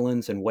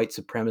violence and white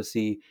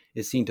supremacy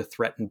is seen to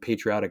threaten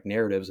patriotic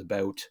narratives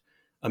about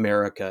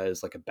America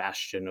as like a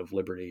bastion of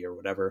liberty or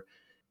whatever.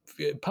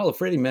 Paulo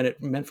Freire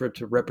meant for it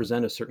to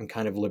represent a certain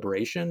kind of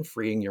liberation,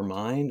 freeing your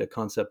mind, a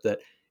concept that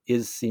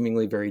is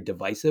seemingly very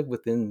divisive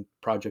within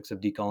projects of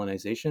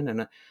decolonization.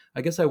 And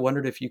I guess I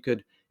wondered if you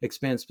could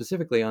expand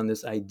specifically on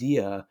this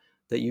idea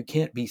that you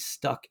can't be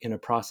stuck in a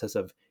process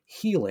of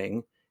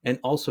healing and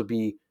also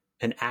be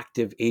an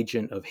active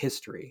agent of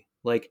history.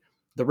 Like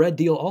the Red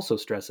Deal also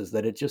stresses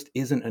that it just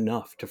isn't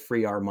enough to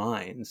free our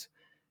minds,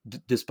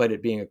 despite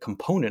it being a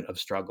component of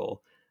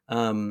struggle.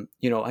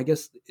 I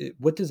guess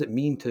what does it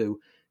mean to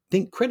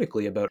think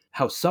critically about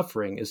how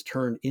suffering is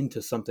turned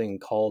into something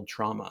called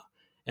trauma?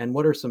 And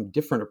what are some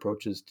different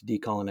approaches to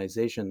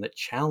decolonization that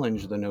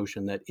challenge the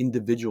notion that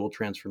individual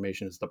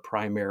transformation is the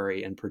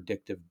primary and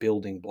predictive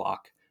building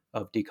block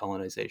of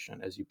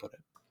decolonization, as you put it?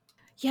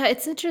 Yeah,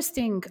 it's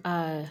interesting.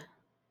 I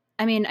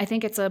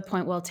think it's a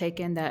point well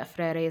taken that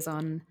Freire is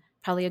on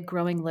probably a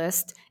growing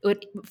list.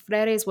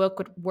 Freire's work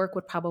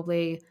would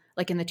probably,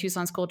 like in the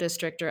Tucson School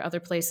District or other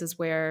places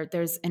where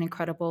there's an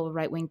incredible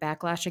right wing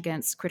backlash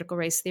against critical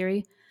race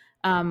theory.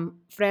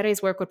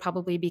 Freire's work would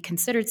probably be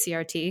considered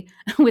CRT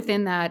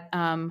within that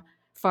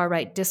far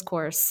right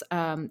discourse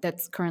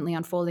that's currently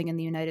unfolding in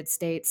the United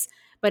States,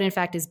 but in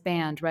fact is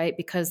banned, right?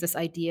 Because this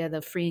idea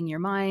of freeing your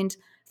mind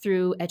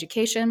through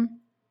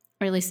education,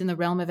 or at least in the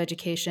realm of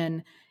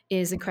education,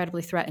 is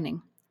incredibly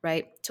threatening,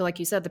 right? To, like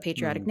you said, the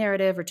patriotic Mm,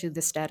 narrative or to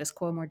the status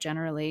quo more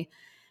generally.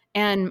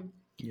 And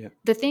yeah.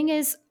 the thing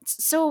is,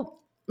 so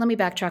let me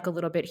backtrack a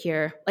little bit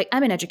here. Like,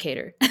 I'm an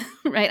educator,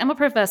 right? I'm a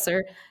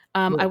professor.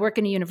 I Cool. work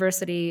in a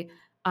university.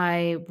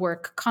 I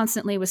work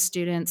constantly with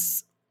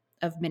students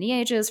of many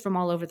ages from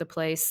all over the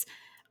place.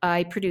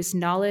 I produce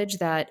knowledge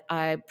that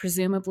I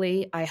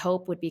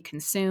hope would be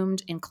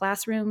consumed in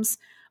classrooms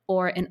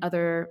or in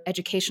other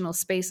educational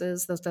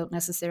spaces. Those don't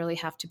necessarily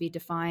have to be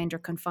defined or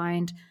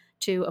confined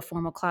to a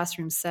formal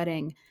classroom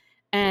setting.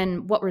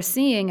 And what we're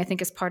seeing, I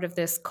think, is part of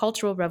this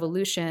cultural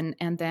revolution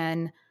and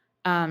then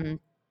um,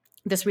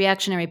 this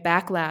reactionary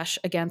backlash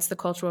against the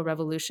Cultural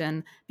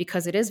Revolution,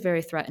 because it is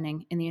very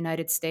threatening in the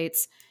United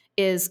States,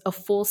 is a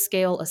full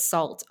scale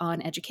assault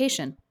on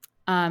education.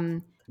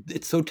 Um,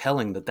 It's so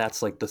telling that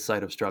that's like the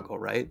site of struggle,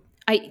 right?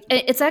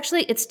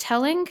 it's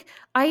telling.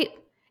 I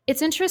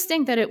it's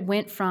interesting that it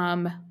went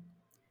from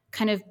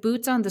kind of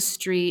boots on the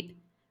street,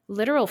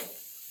 literal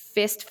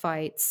fist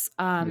fights,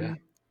 Yeah.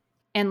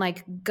 and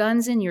like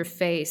guns in your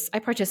face. I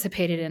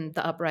participated in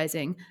the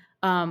uprising,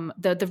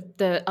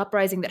 the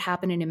uprising that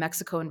happened in New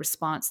Mexico in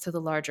response to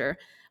the larger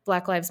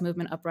Black Lives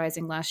Movement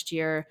uprising last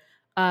year.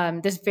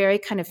 This very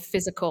kind of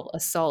physical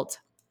assault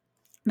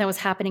that was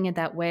happening in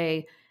that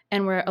way,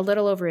 and we're a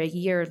little over a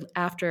year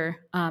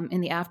after,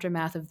 in the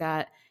aftermath of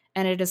that,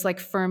 and it is like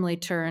firmly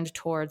turned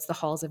towards the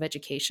halls of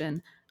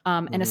education,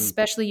 and Hmm.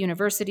 especially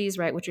universities,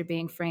 right, which are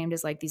being framed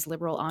as like these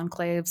liberal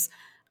enclaves,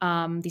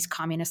 these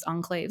communist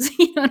enclaves,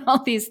 and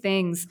all these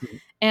things.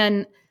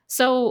 And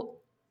so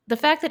the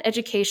fact that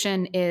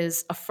education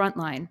is a front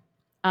line,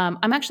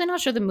 I'm actually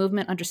not sure the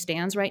movement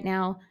understands right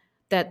now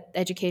that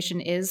education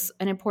is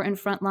an important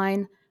front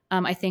line.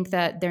 I think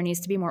that there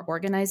needs to be more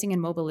organizing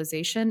and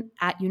mobilization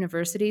at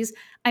universities.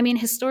 I mean,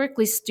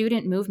 historically,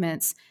 student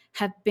movements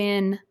have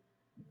been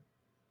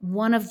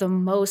one of the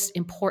most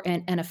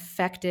important and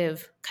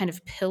effective kind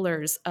of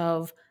pillars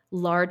of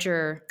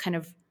larger kind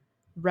of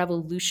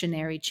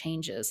revolutionary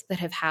changes that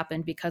have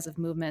happened because of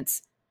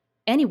movements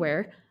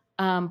anywhere,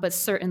 but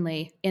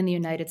certainly in the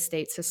United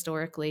States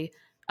historically.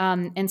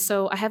 And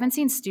so I haven't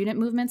seen student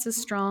movements as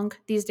strong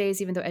these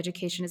days, even though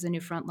education is a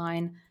new front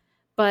line.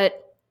 But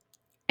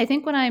I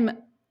think what I'm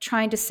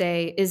trying to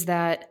say is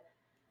that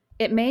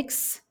it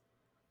makes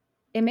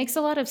it makes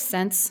a lot of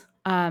sense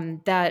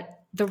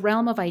that the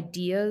realm of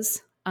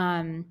ideas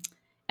and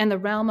the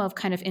realm of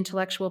kind of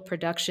intellectual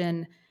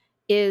production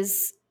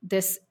is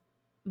this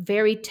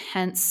very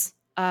tense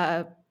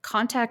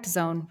contact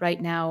zone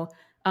right now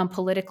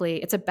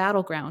politically. It's a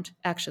battleground,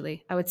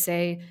 actually. I would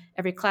say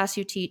every class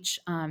you teach,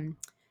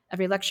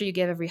 every lecture you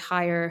give, every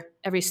hire,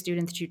 every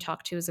student that you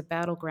talk to is a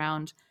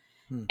battleground.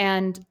 Hmm.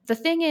 And the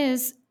thing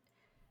is,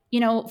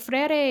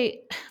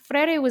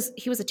 Freire was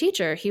a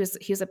teacher. He was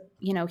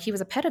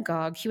a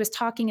pedagogue. He was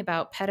talking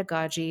about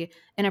pedagogy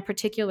in a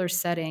particular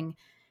setting.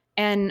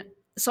 And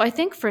so I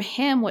think for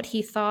him, what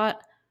he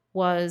thought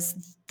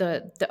was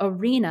the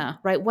arena,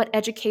 right? What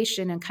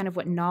education and kind of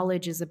what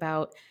knowledge is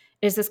about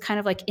is this kind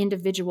of like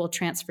individual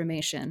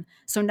transformation.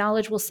 So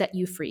knowledge will set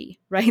you free,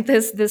 right?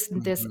 This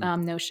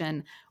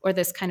notion or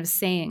this kind of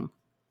saying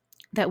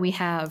that we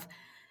have.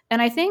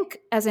 And I think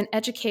as an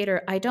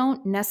educator, I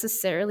don't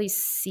necessarily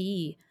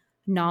see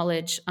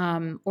knowledge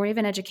or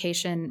even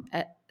education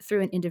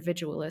through an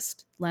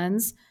individualist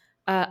lens.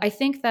 I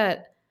think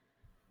that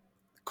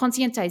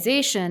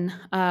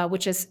conscientization,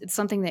 which is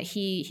something that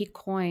he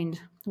coined,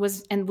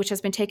 was and which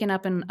has been taken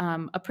up in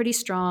a pretty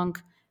strong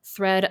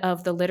thread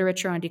of the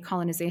literature on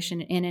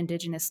decolonization in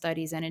Indigenous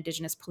studies and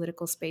Indigenous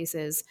political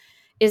spaces,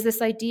 is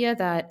this idea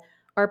that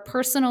our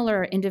personal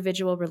or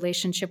individual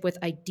relationship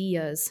with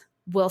ideas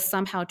will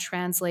somehow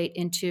translate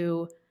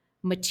into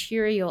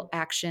material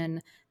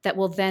action that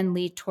will then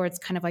lead towards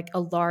kind of like a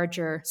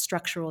larger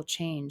structural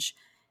change.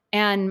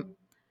 And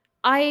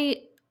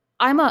I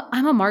I'm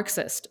a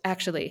Marxist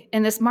actually,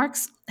 and this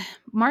Marx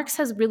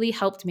has really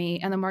helped me,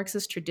 and the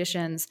Marxist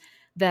traditions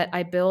that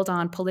I build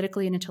on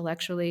politically and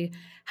intellectually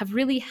have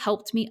really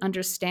helped me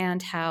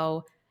understand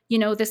how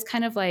this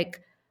kind of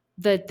like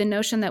the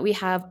notion that we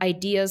have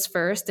ideas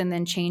first and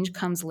then change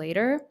comes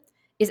later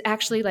is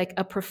actually like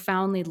a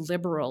profoundly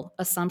liberal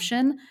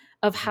assumption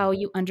of how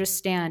you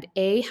understand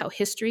how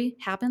history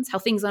happens, how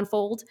things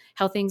unfold,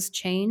 how things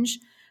change,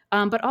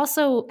 but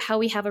also how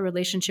we have a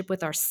relationship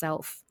with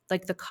ourself,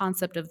 like the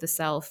concept of the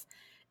self.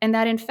 And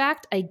that, in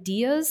fact,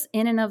 ideas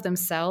in and of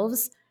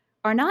themselves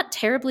are not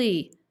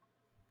terribly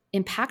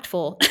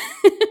impactful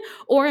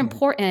or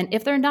important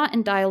if they're not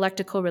in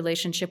dialectical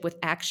relationship with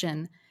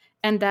action.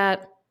 And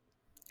that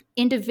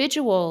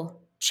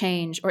individual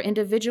change or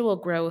individual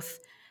growth,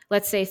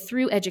 let's say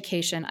through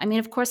education. I mean,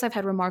 of course, I've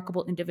had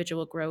remarkable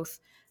individual growth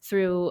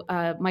through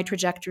my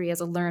trajectory as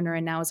a learner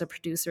and now as a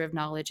producer of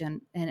knowledge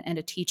and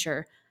a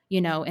teacher,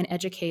 an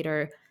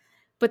educator.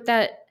 But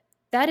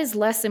that is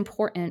less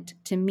important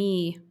to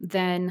me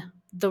than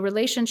the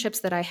relationships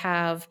that I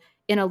have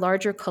in a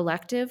larger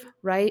collective,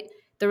 right?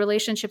 The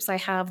relationships I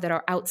have that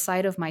are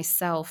outside of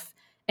myself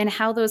and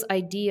how those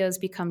ideas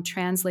become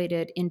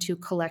translated into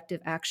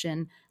collective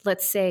action,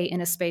 let's say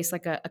in a space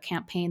like a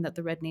campaign that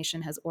the Red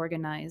Nation has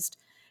organized.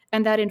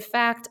 And that in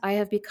fact, I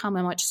have become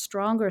a much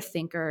stronger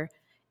thinker,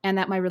 and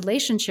that my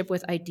relationship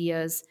with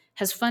ideas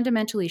has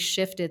fundamentally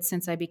shifted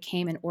since I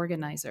became an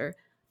organizer,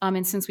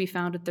 and since we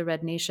founded the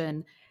Red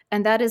Nation.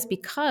 And that is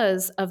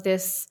because of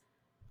this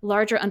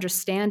larger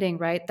understanding,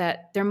 right?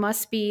 That there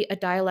must be a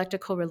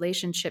dialectical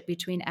relationship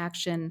between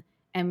action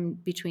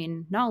and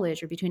between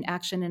knowledge, or between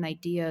action and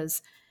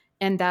ideas.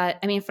 And that,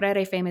 I mean,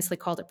 Freire famously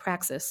called it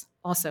praxis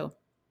also,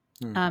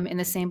 in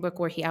the same book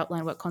where he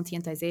outlined what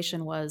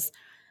conscientization was.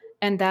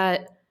 And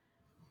that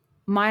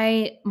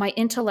my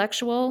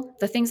intellectual,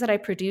 the things that I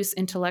produce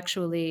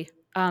intellectually,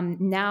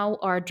 now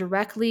are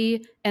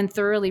directly and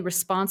thoroughly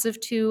responsive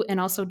to and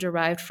also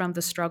derived from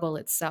the struggle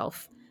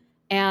itself.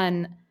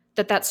 And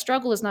that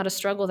struggle is not a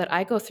struggle that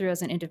I go through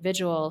as an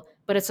individual,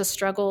 but it's a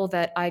struggle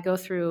that I go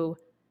through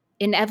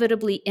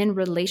inevitably in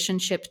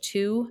relationship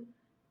to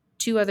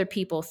two other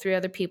people, three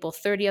other people,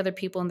 30 other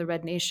people in the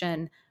Red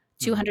Nation,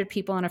 200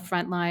 people on a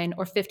front line,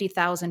 or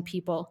 50,000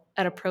 people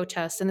at a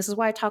protest. And this is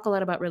why I talk a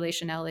lot about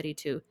relationality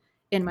too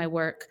in my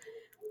work.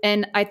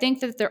 And I think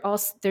that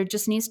there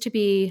just needs to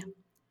be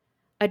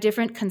a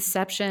different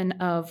conception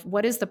of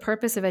what is the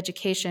purpose of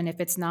education if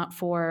it's not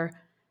for,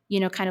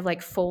 kind of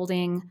like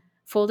folding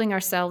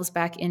ourselves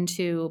back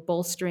into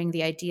bolstering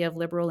the idea of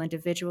liberal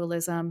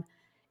individualism,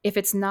 if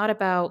it's not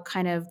about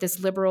kind of this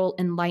liberal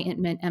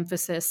enlightenment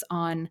emphasis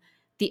on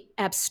the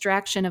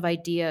abstraction of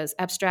ideas,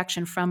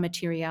 abstraction from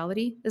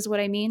materiality is what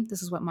I mean.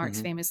 This is what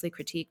Marx famously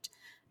critiqued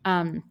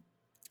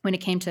when it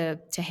came to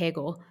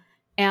Hegel.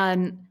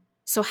 And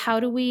so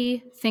how do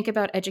we think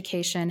about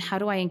education? How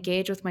do I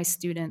engage with my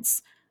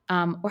students?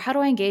 Or how do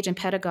I engage in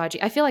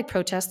pedagogy? I feel like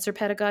protests are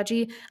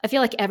pedagogy. I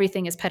feel like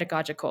everything is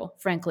pedagogical,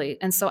 frankly.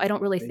 And so I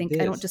don't really It think,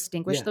 I don't is.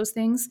 distinguish Yeah. those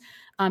things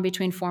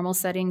between formal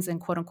settings and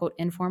quote unquote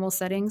informal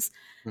settings.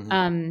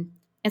 Mhm.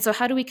 And so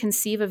how do we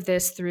conceive of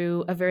this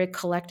through a very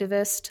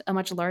collectivist, a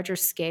much larger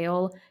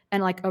scale,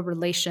 and like a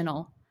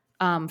relational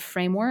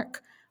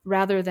framework,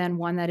 rather than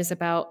one that is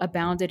about a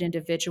bounded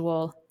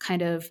individual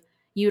kind of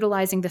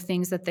utilizing the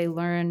things that they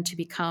learn to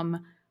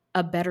become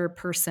a better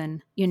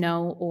person,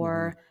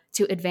 or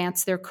to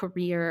advance their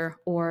career,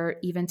 or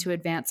even to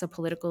advance a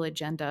political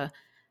agenda.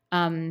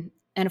 And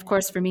of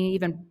course, for me,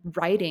 even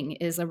writing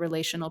is a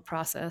relational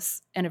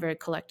process and a very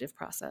collective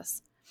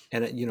process.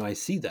 And I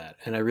see that,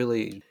 and I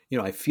really,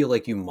 I feel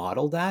like you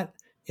model that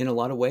in a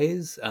lot of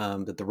ways.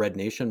 That the Red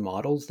Nation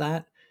models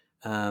that,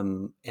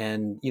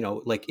 and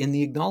like in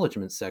the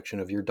acknowledgement section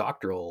of your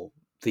doctoral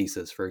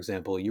thesis, for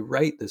example, you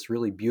write this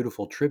really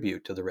beautiful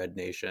tribute to the Red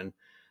Nation.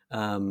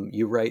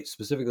 You write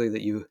specifically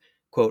that you,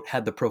 quote,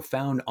 had the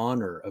profound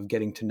honor of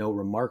getting to know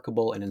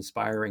remarkable and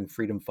inspiring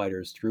freedom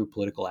fighters through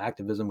political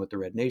activism with the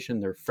Red Nation.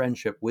 Their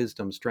friendship,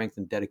 wisdom, strength,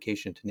 and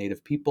dedication to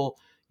Native people,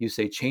 you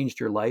say, changed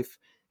your life,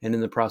 and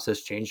in the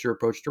process changed your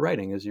approach to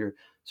writing, as you're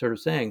sort of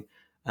saying.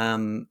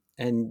 And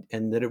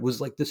that it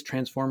was like this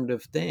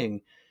transformative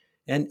thing.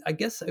 And I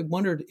guess I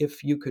wondered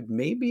if you could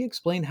maybe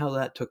explain how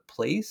that took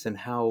place and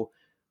how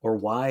or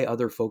why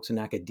other folks in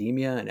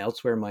academia and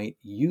elsewhere might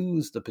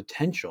use the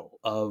potential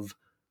of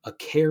a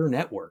care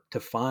network to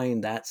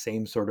find that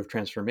same sort of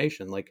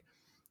transformation. Like,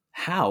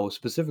 how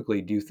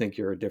specifically do you think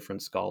you're a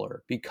different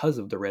scholar because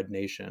of the Red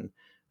Nation?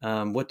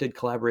 What did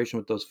collaboration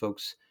with those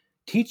folks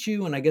teach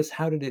you? And I guess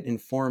how did it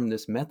inform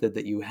this method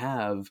that you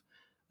have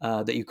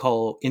that you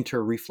call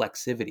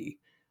interreflexivity,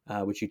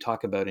 which you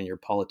talk about in your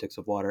Politics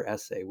of Water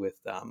essay with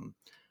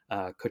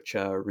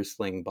Kutcha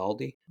Risling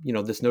Baldi? You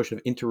know, this notion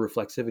of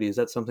interreflexivity, is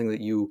that something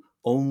that you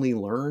only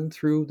learn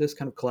through this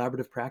kind of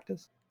collaborative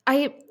practice?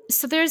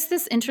 So there's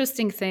this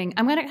interesting thing.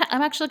 I'm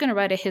actually gonna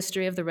write a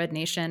history of the Red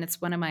Nation. It's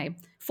one of my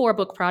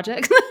 4-book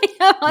projects I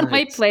have on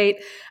my Nice. plate.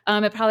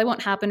 It probably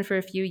won't happen for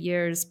a few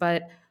years,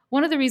 but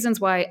one of the reasons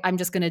why I'm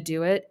just gonna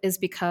do it is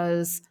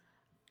because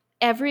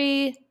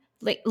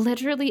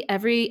literally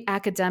every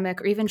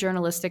academic or even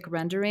journalistic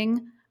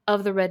rendering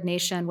of the Red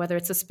Nation, whether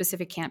it's a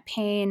specific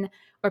campaign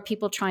or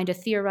people trying to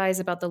theorize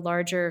about the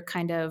larger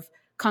kind of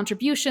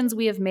contributions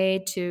we have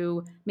made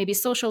to maybe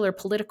social or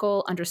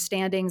political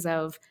understandings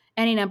of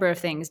any number of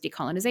things,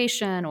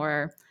 decolonization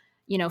or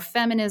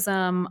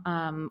feminism,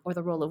 or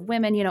the role of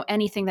women,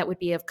 anything that would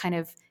be of kind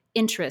of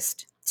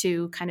interest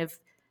to kind of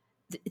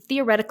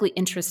theoretically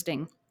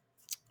interesting,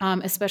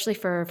 especially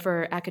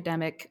for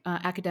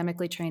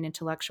academically trained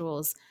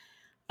intellectuals.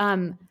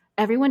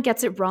 Everyone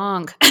gets it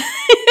wrong.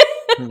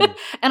 Mhm.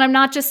 And I'm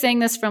not just saying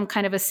this from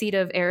kind of a seat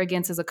of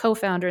arrogance as a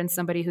co-founder and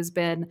somebody who's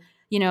been,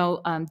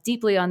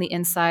 deeply on the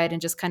inside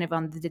and just kind of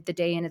on the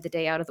day in and the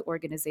day out of the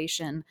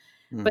organization,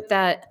 Mm. but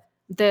that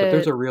But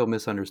there's a real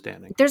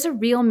misunderstanding. there's a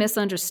real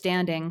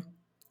misunderstanding,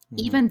 Mhm.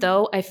 even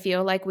though I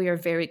feel like we are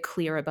very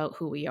clear about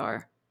who we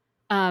are.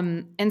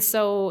 And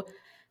so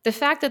the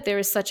fact that there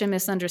is such a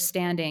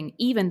misunderstanding,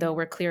 even though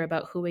we're clear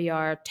about who we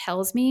are,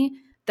 tells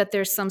me that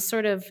there's some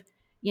sort of,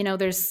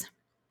 there's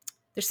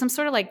some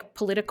sort of like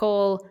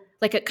political,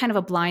 like a kind of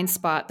a blind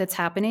spot that's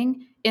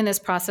happening in this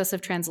process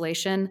of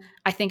translation.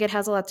 I think it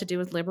has a lot to do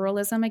with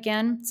liberalism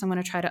again. So I'm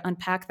going to try to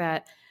unpack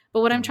that. But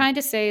what I'm Mhm. trying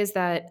to say is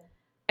that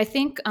I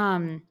think,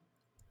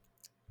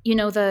 you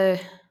know, the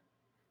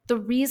the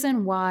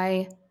reason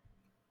why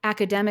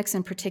academics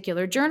in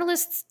particular,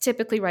 journalists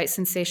typically write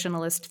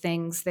sensationalist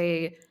things.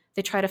 They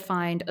try to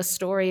find a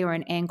story or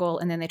an angle,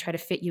 and then they try to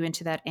fit you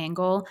into that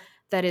angle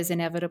that is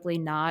inevitably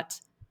not,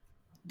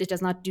 it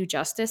does not do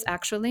justice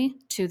actually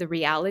to the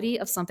reality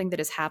of something that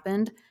has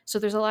happened. So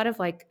there's a lot of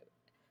like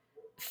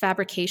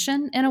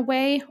fabrication in a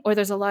way, or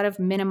there's a lot of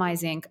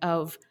minimizing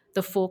of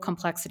the full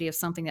complexity of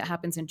something that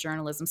happens in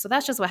journalism. So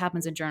that's just what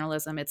happens in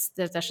journalism.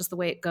 That's just the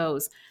way it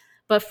goes.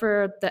 But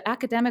for the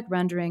academic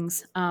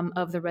renderings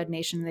of the Red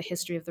Nation, the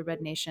history of the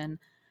Red Nation,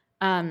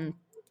 um,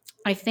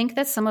 I think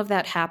that some of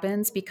that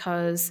happens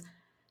because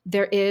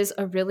there is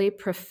a really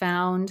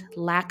profound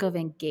lack of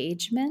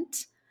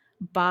engagement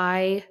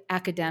by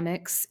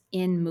academics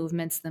in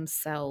movements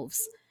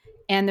themselves.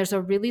 And there's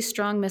a really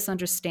strong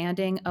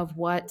misunderstanding of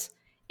what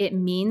it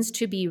means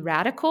to be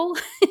radical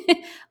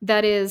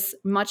that is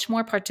much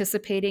more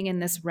participating in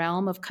this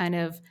realm of kind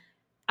of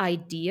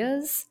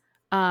ideas,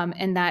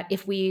 and that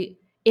if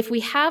we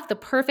have the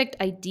perfect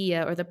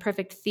idea or the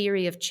perfect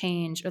theory of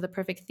change or the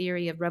perfect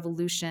theory of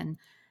revolution,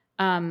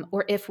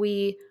 or if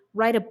we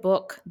write a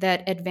book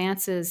that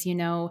advances,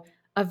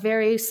 a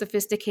very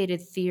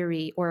sophisticated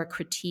theory or a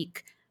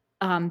critique,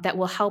 that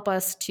will help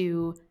us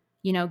to,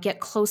 get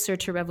closer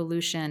to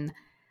revolution,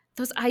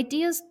 those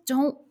ideas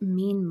don't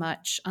mean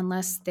much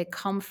unless they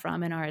come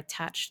from and are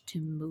attached to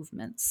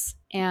movements.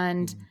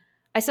 And Mhm.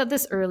 I said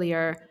this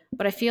earlier,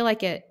 but I feel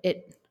like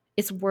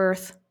it's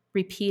worth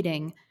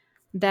repeating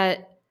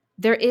that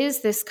there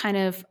is this kind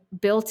of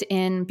built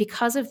in,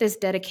 because of this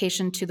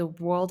dedication to the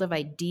world of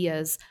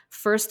ideas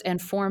first and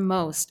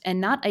foremost,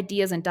 and not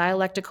ideas in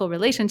dialectical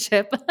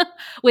relationship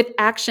with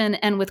action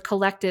and with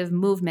collective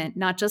movement,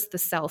 not just the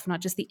self,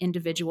 not just the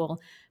individual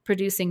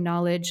producing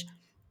knowledge,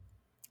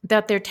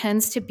 that there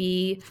tends to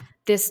be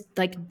this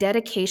like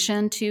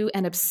dedication to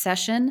an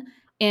obsession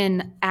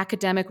in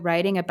academic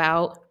writing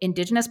about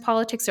indigenous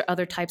politics or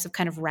other types of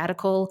kind of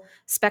radical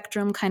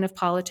spectrum kind of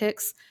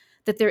politics,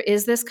 that there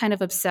is this kind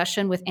of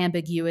obsession with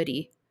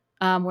ambiguity,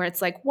 where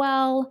it's like,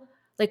 well,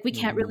 like we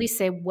can't Mhm. really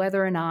say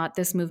whether or not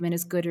this movement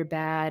is good or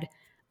bad,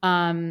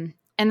 and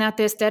that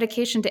this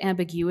dedication to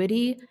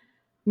ambiguity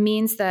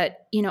means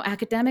that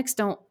academics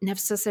don't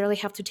necessarily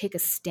have to take a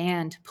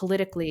stand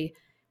politically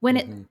when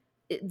Mhm.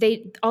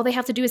 they all they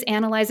have to do is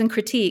analyze and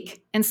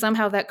critique, and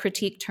somehow that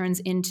critique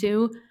turns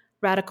into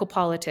radical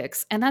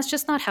politics. And that's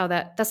just not how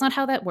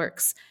that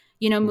works.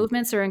 Mhm.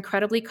 Movements are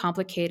incredibly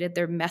complicated,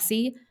 they're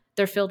messy,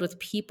 They're filled with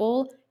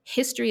people.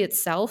 History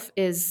itself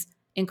is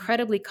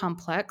incredibly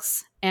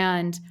complex.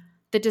 And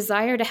the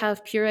desire to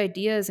have pure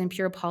ideas and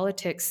pure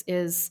politics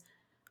is,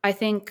 I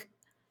think,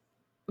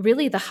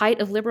 really the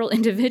height of liberal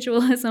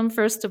individualism,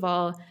 first of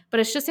all, but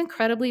it's just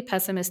incredibly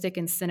pessimistic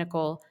and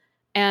cynical.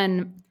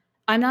 And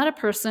I'm not a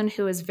person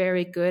who is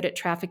very good at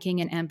trafficking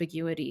in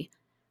ambiguity.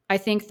 I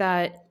think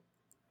that,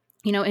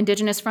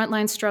 Indigenous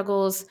frontline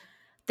struggles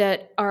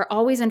that are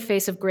always in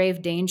face of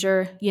grave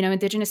danger.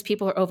 Indigenous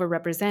people are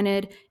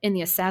overrepresented in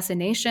the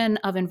assassination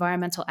of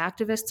environmental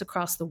activists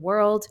across the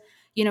world.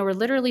 We're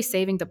literally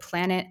saving the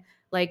planet.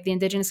 Like the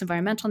Indigenous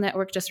Environmental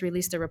Network just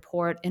released a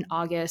report in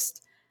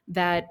August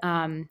that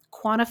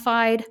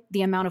quantified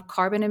the amount of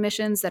carbon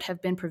emissions that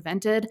have been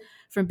prevented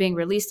from being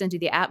released into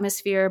the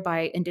atmosphere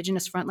by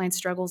Indigenous frontline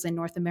struggles in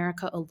North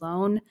America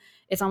alone.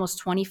 It's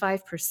almost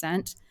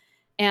 25%.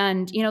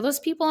 And those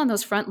people on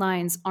those front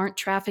lines aren't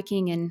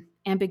trafficking in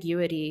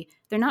ambiguity.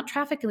 They're not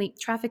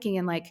trafficking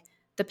in like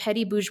the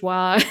petty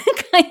bourgeois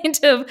kind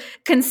of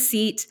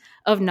conceit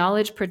of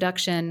knowledge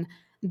production.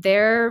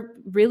 They're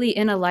really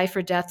in a life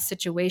or death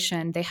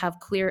situation. They have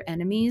clear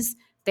enemies.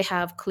 They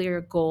have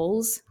clear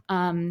goals.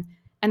 And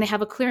they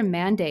have a clear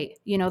mandate,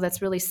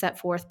 that's really set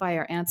forth by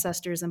our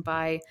ancestors and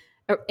by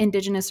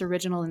Indigenous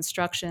original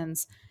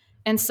instructions.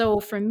 And so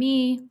for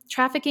me,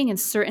 trafficking in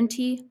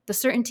certainty, the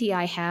certainty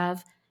I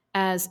have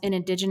as an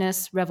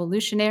Indigenous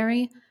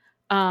revolutionary,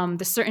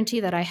 the certainty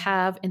that I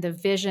have in the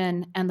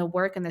vision and the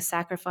work and the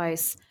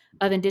sacrifice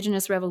of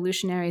Indigenous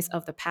revolutionaries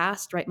of the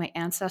past, right? My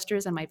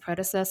ancestors and my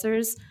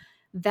predecessors,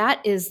 that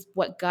is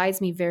what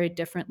guides me very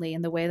differently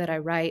in the way that I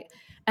write.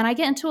 And I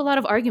get into a lot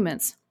of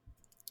arguments.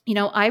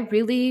 I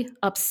really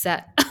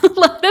upset a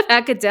lot of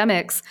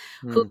academics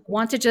who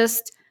want to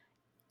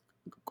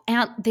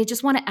they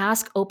just want to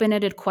ask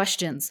open-ended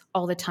questions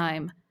all the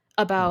time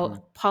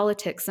about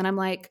politics. And I'm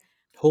like,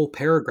 whole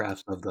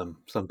paragraphs of them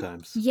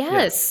sometimes.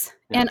 yes.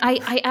 Yeah. And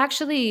I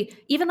actually,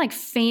 even like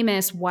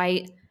famous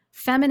white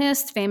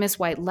feminists, famous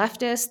white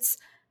leftists,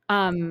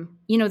 I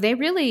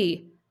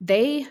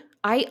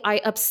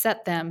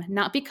upset them,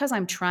 not because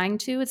I'm trying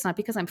to, it's not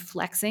because I'm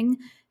flexing,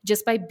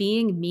 just by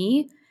being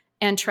me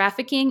and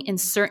trafficking in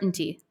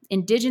certainty,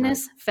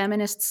 Indigenous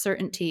feminist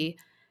certainty.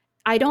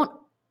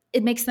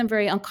 It makes them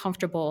very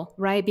uncomfortable,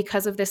 right?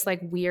 Because of this like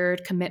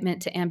weird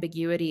commitment to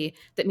ambiguity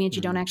that means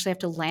you don't actually have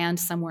to land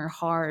somewhere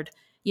hard,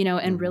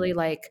 and really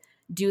like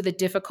do the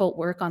difficult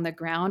work on the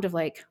ground of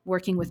like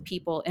working with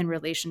people in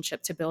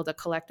relationship to build a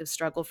collective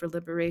struggle for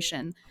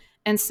liberation.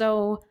 And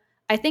so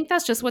I think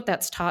that's just what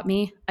that's taught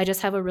me. I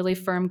just have a really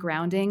firm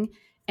grounding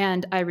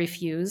and I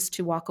refuse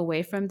to walk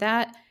away from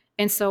that.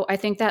 And so I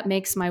think that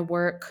makes my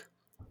work,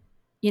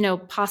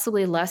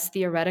 possibly less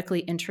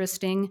theoretically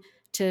interesting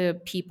to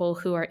people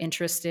who are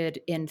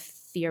interested in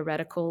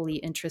theoretically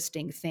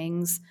interesting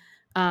things.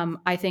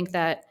 I think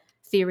that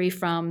theory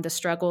from the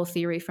struggle,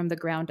 theory from the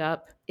ground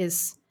up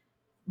is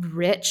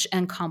rich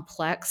and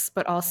complex,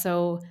 but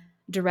also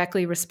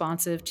directly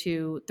responsive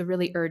to the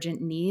really urgent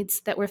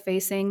needs that we're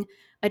facing.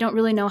 I don't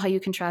really know how you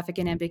can traffic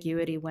in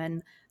ambiguity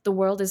when the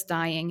world is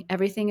dying,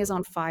 everything is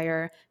on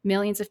fire,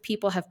 millions of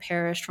people have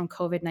perished from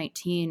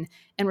COVID-19,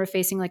 and we're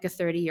facing like a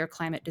 30-year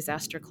climate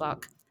disaster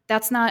clock.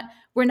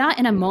 We're not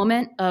in a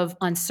moment of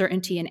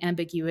uncertainty and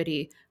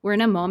ambiguity. We're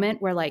in a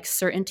moment where like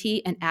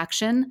certainty and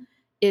action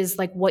is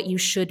like what you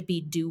should be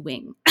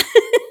doing.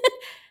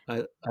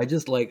 I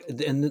just like,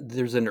 and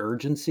there's an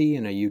urgency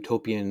and a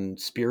utopian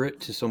spirit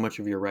to so much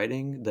of your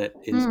writing that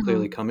is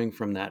clearly coming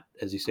from that,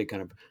 as you say,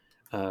 kind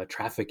of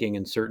trafficking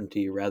in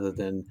certainty rather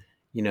than,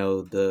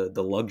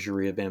 the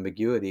luxury of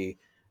ambiguity.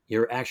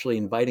 You're actually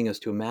inviting us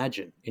to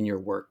imagine in your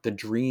work the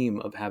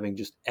dream of having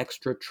just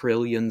extra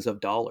trillions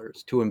of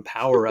dollars to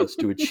empower us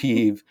to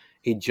achieve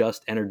a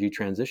just energy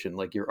transition.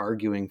 Like you're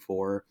arguing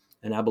for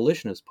an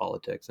abolitionist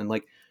politics. And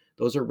like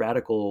those are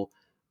radical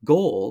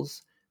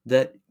goals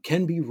that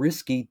can be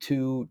risky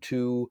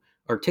to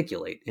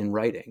articulate in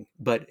writing,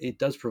 but it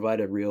does provide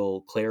a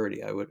real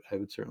clarity. I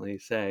would certainly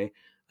say,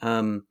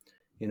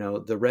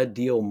 the Red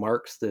Deal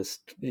marks this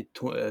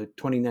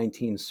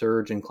 2019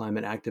 surge in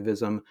climate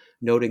activism,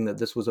 noting that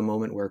this was a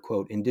moment where,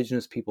 quote,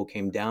 Indigenous people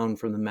came down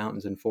from the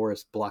mountains and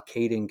forests,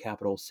 blockading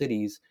capital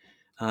cities,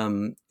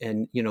 and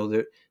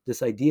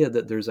this idea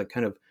that there's a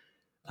kind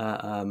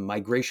of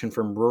migration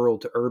from rural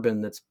to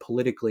urban that's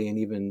politically and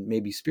even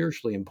maybe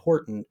spiritually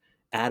important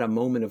at a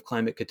moment of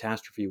climate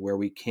catastrophe where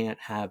we can't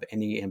have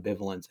any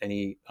ambivalence,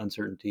 any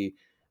uncertainty.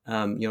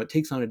 It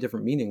takes on a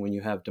different meaning when you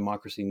have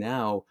Democracy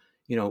Now!,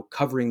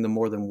 covering the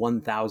more than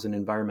 1,000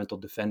 environmental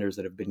defenders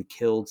that have been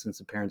killed since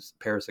the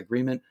Paris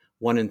Agreement.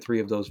 1 in 3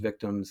 of those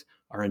victims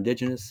are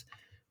Indigenous,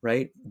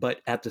 right?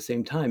 But at the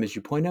same time, as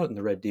you point out in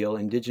the Red Deal,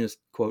 Indigenous,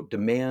 quote,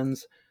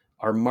 demands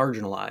are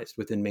marginalized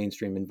within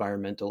mainstream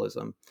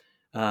environmentalism.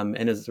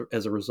 And as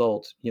a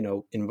result,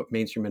 in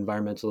mainstream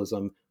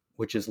environmentalism,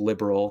 which is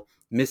liberal,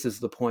 misses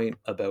the point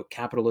about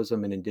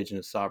capitalism and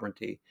Indigenous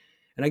sovereignty.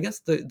 And I guess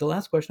the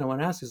last question I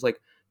want to ask is like,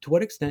 to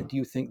what extent do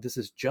you think this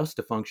is just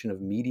a function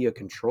of media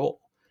control?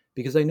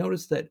 Because I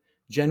noticed that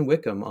Jen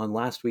Wickham on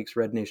last week's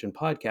Red Nation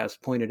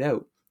podcast pointed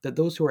out that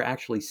those who are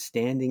actually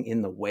standing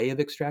in the way of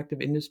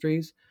extractive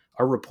industries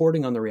are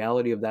reporting on the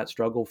reality of that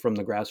struggle from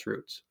the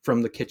grassroots,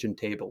 from the kitchen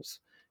tables,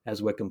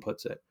 as Wickham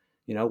puts it.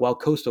 While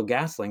Coastal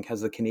GasLink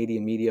has the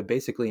Canadian media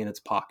basically in its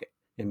pocket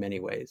in many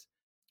ways.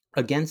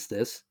 Against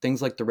this,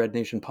 things like the Red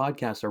Nation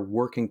podcast are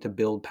working to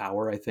build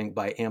power, I think,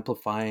 by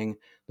amplifying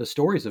the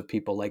stories of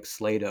people like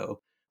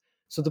Slato.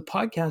 So the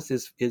podcast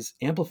is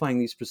amplifying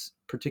these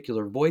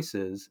particular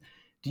voices.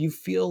 Do you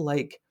feel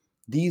like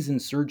these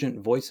insurgent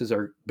voices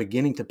are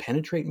beginning to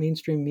penetrate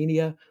mainstream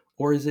media?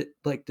 Or is it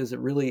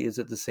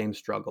the same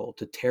struggle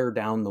to tear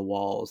down the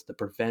walls that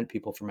prevent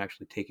people from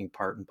actually taking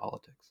part in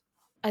politics?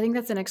 I think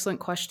that's an excellent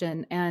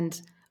question. And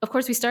of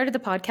course, we started the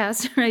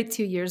podcast, right,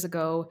 2 years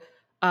ago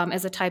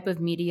as a type of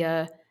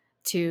media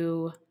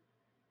to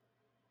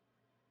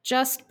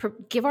just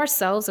give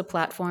ourselves a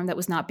platform that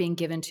was not being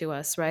given to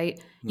us,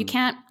 right? You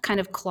can't kind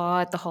of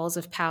claw at the halls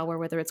of power,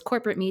 whether it's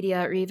corporate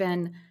media or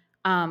even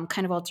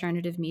kind of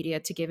alternative media,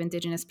 to give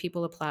Indigenous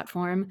people a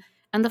platform.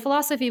 And the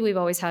philosophy we've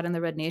always had in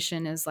the Red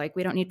Nation is like,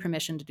 we don't need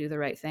permission to do the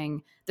right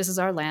thing. This is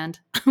our land.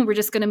 We're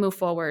just going to move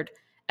forward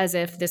as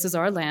if this is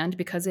our land,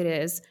 because it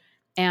is,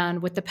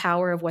 and with the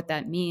power of what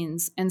that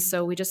means. And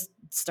so we just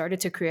started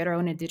to create our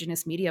own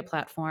Indigenous media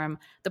platform.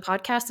 The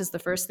podcast is the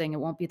first thing. It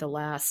won't be the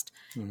last.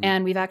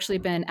 And we've actually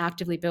been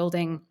actively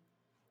building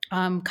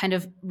kind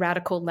of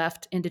radical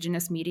left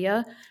Indigenous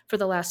media for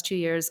the last 2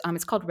 years.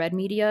 It's called Red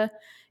Media.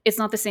 It's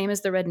not the same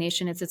as the Red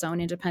Nation. It's its own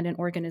independent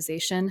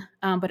organization,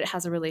 but it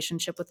has a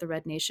relationship with the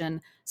Red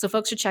Nation. So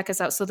folks should check us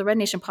out. So the Red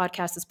Nation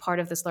podcast is part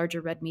of this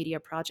larger Red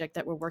Media project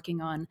that we're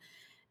working on.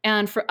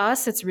 And for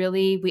us, it's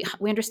really,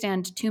 we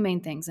understand two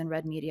main things in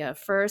Red Media.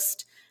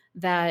 First,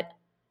 that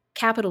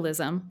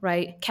capitalism,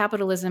 right?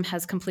 Capitalism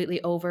has completely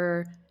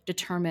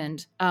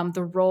over-determined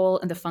the role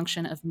and the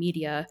function of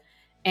media.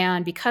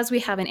 And because we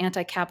have an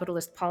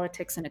anti-capitalist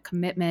politics and a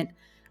commitment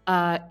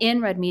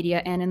in Red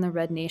Media and in the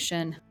Red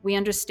Nation, we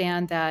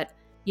understand that,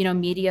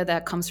 media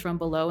that comes from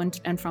below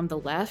and from the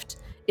left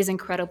is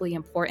incredibly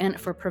important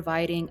for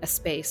providing a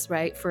space,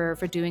 right? For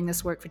doing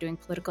this work, for doing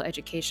political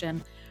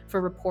education,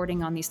 for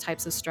reporting on these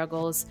types of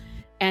struggles.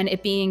 And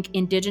it being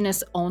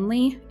Indigenous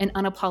only and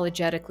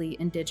unapologetically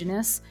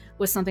Indigenous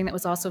was something that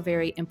was also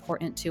very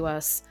important to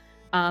us.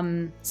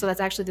 So that's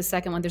actually the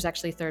second one. There's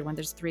actually a third one.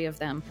 There's three of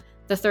them.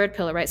 The third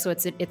pillar, right? So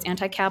it's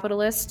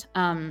anti-capitalist.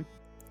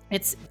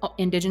 It's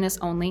Indigenous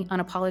only,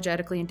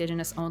 unapologetically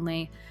Indigenous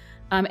only.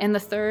 And the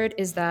third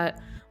is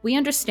that we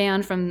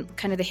understand from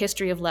kind of the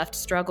history of left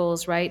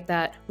struggles, right,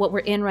 that what we're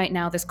in right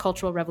now, this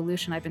cultural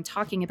revolution I've been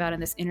talking about in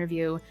this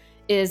interview,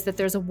 is that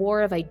there's a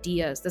war of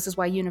ideas. This is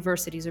why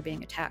universities are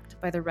being attacked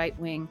by the right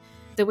wing,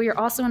 that we are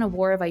also in a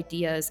war of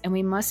ideas, and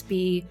we must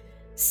be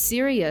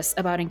serious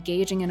about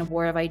engaging in a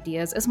war of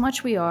ideas as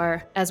much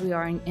as we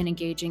are in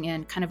engaging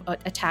in kind of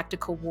a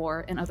tactical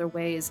war in other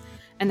ways.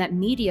 And that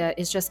media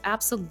is just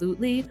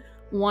absolutely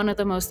one of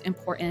the most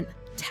important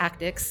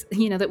tactics,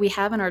 that we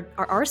have in our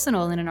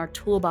arsenal and in our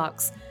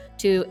toolbox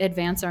to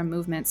advance our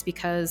movements.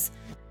 Because,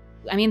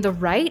 the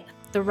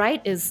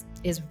right is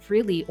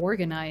really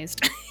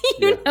organized.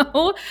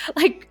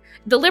 Like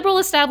the liberal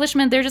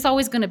establishment, they're just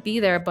always going to be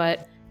there.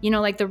 But,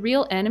 like the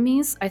real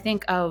enemies, I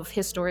think, of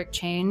historic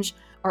change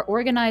are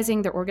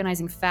organizing. They're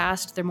organizing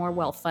fast. They're more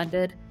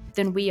well-funded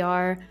than we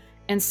are.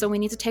 And so we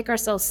need to take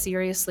ourselves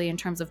seriously in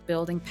terms of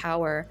building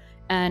power.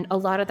 And a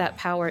lot of that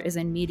power is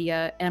in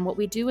media. And what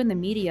we do in the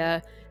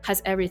media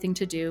has everything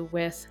to do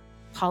with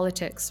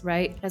politics,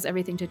 right? It has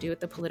everything to do with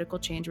the political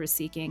change we're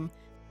seeking.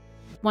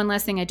 One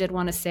last thing I did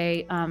want to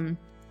say,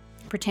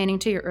 pertaining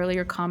to your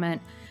earlier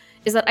comment,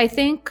 is that I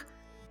think,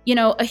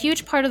 a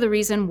huge part of the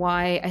reason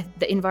why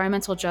the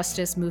environmental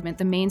justice movement,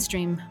 the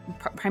mainstream,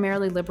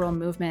 primarily liberal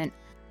movement,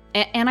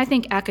 and I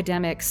think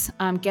academics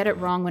get it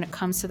wrong when it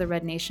comes to the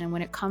Red Nation,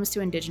 when it comes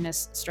to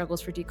Indigenous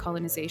struggles for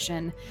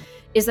decolonization,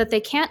 is that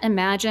they can't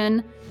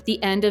imagine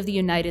the end of the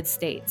United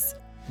States.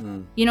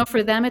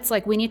 For them, it's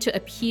like we need to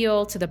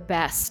appeal to the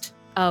best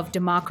of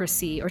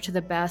democracy or to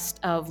the best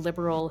of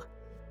liberal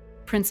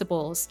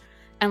principles.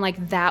 And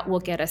like that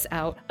will get us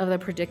out of the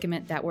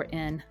predicament that we're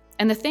in.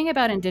 And the thing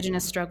about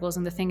Indigenous struggles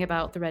and the thing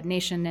about the Red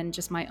Nation and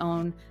just my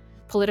own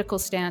political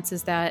stance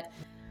is that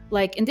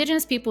like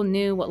Indigenous people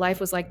knew what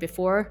life was like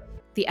before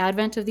the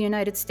advent of the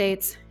United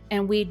States,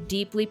 and we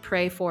deeply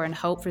pray for and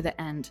hope for the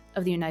end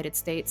of the United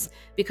States,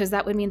 because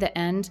that would mean the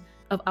end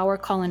of our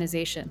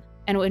colonization,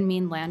 and it would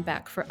mean land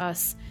back for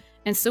us.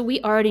 And so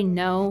we already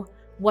know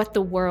what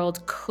the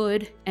world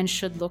could and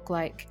should look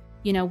like,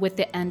 with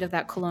the end of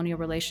that colonial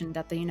relation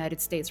that the United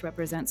States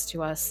represents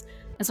to us.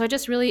 And so I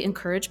just really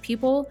encourage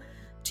people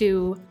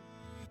to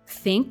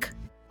think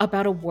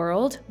about a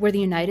world where the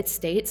United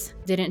States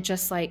didn't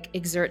just like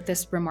exert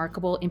this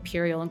remarkable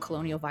imperial and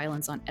colonial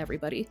violence on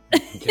everybody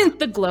in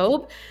the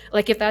globe.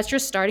 Like if that's your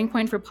starting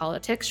point for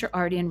politics, you're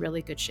already in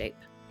really good shape.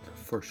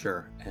 For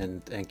sure.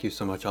 And thank you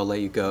so much. I'll let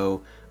you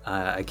go.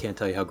 I can't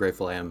tell you how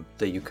grateful I am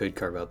that you could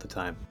carve out the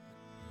time.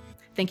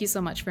 Thank you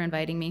so much for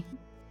inviting me.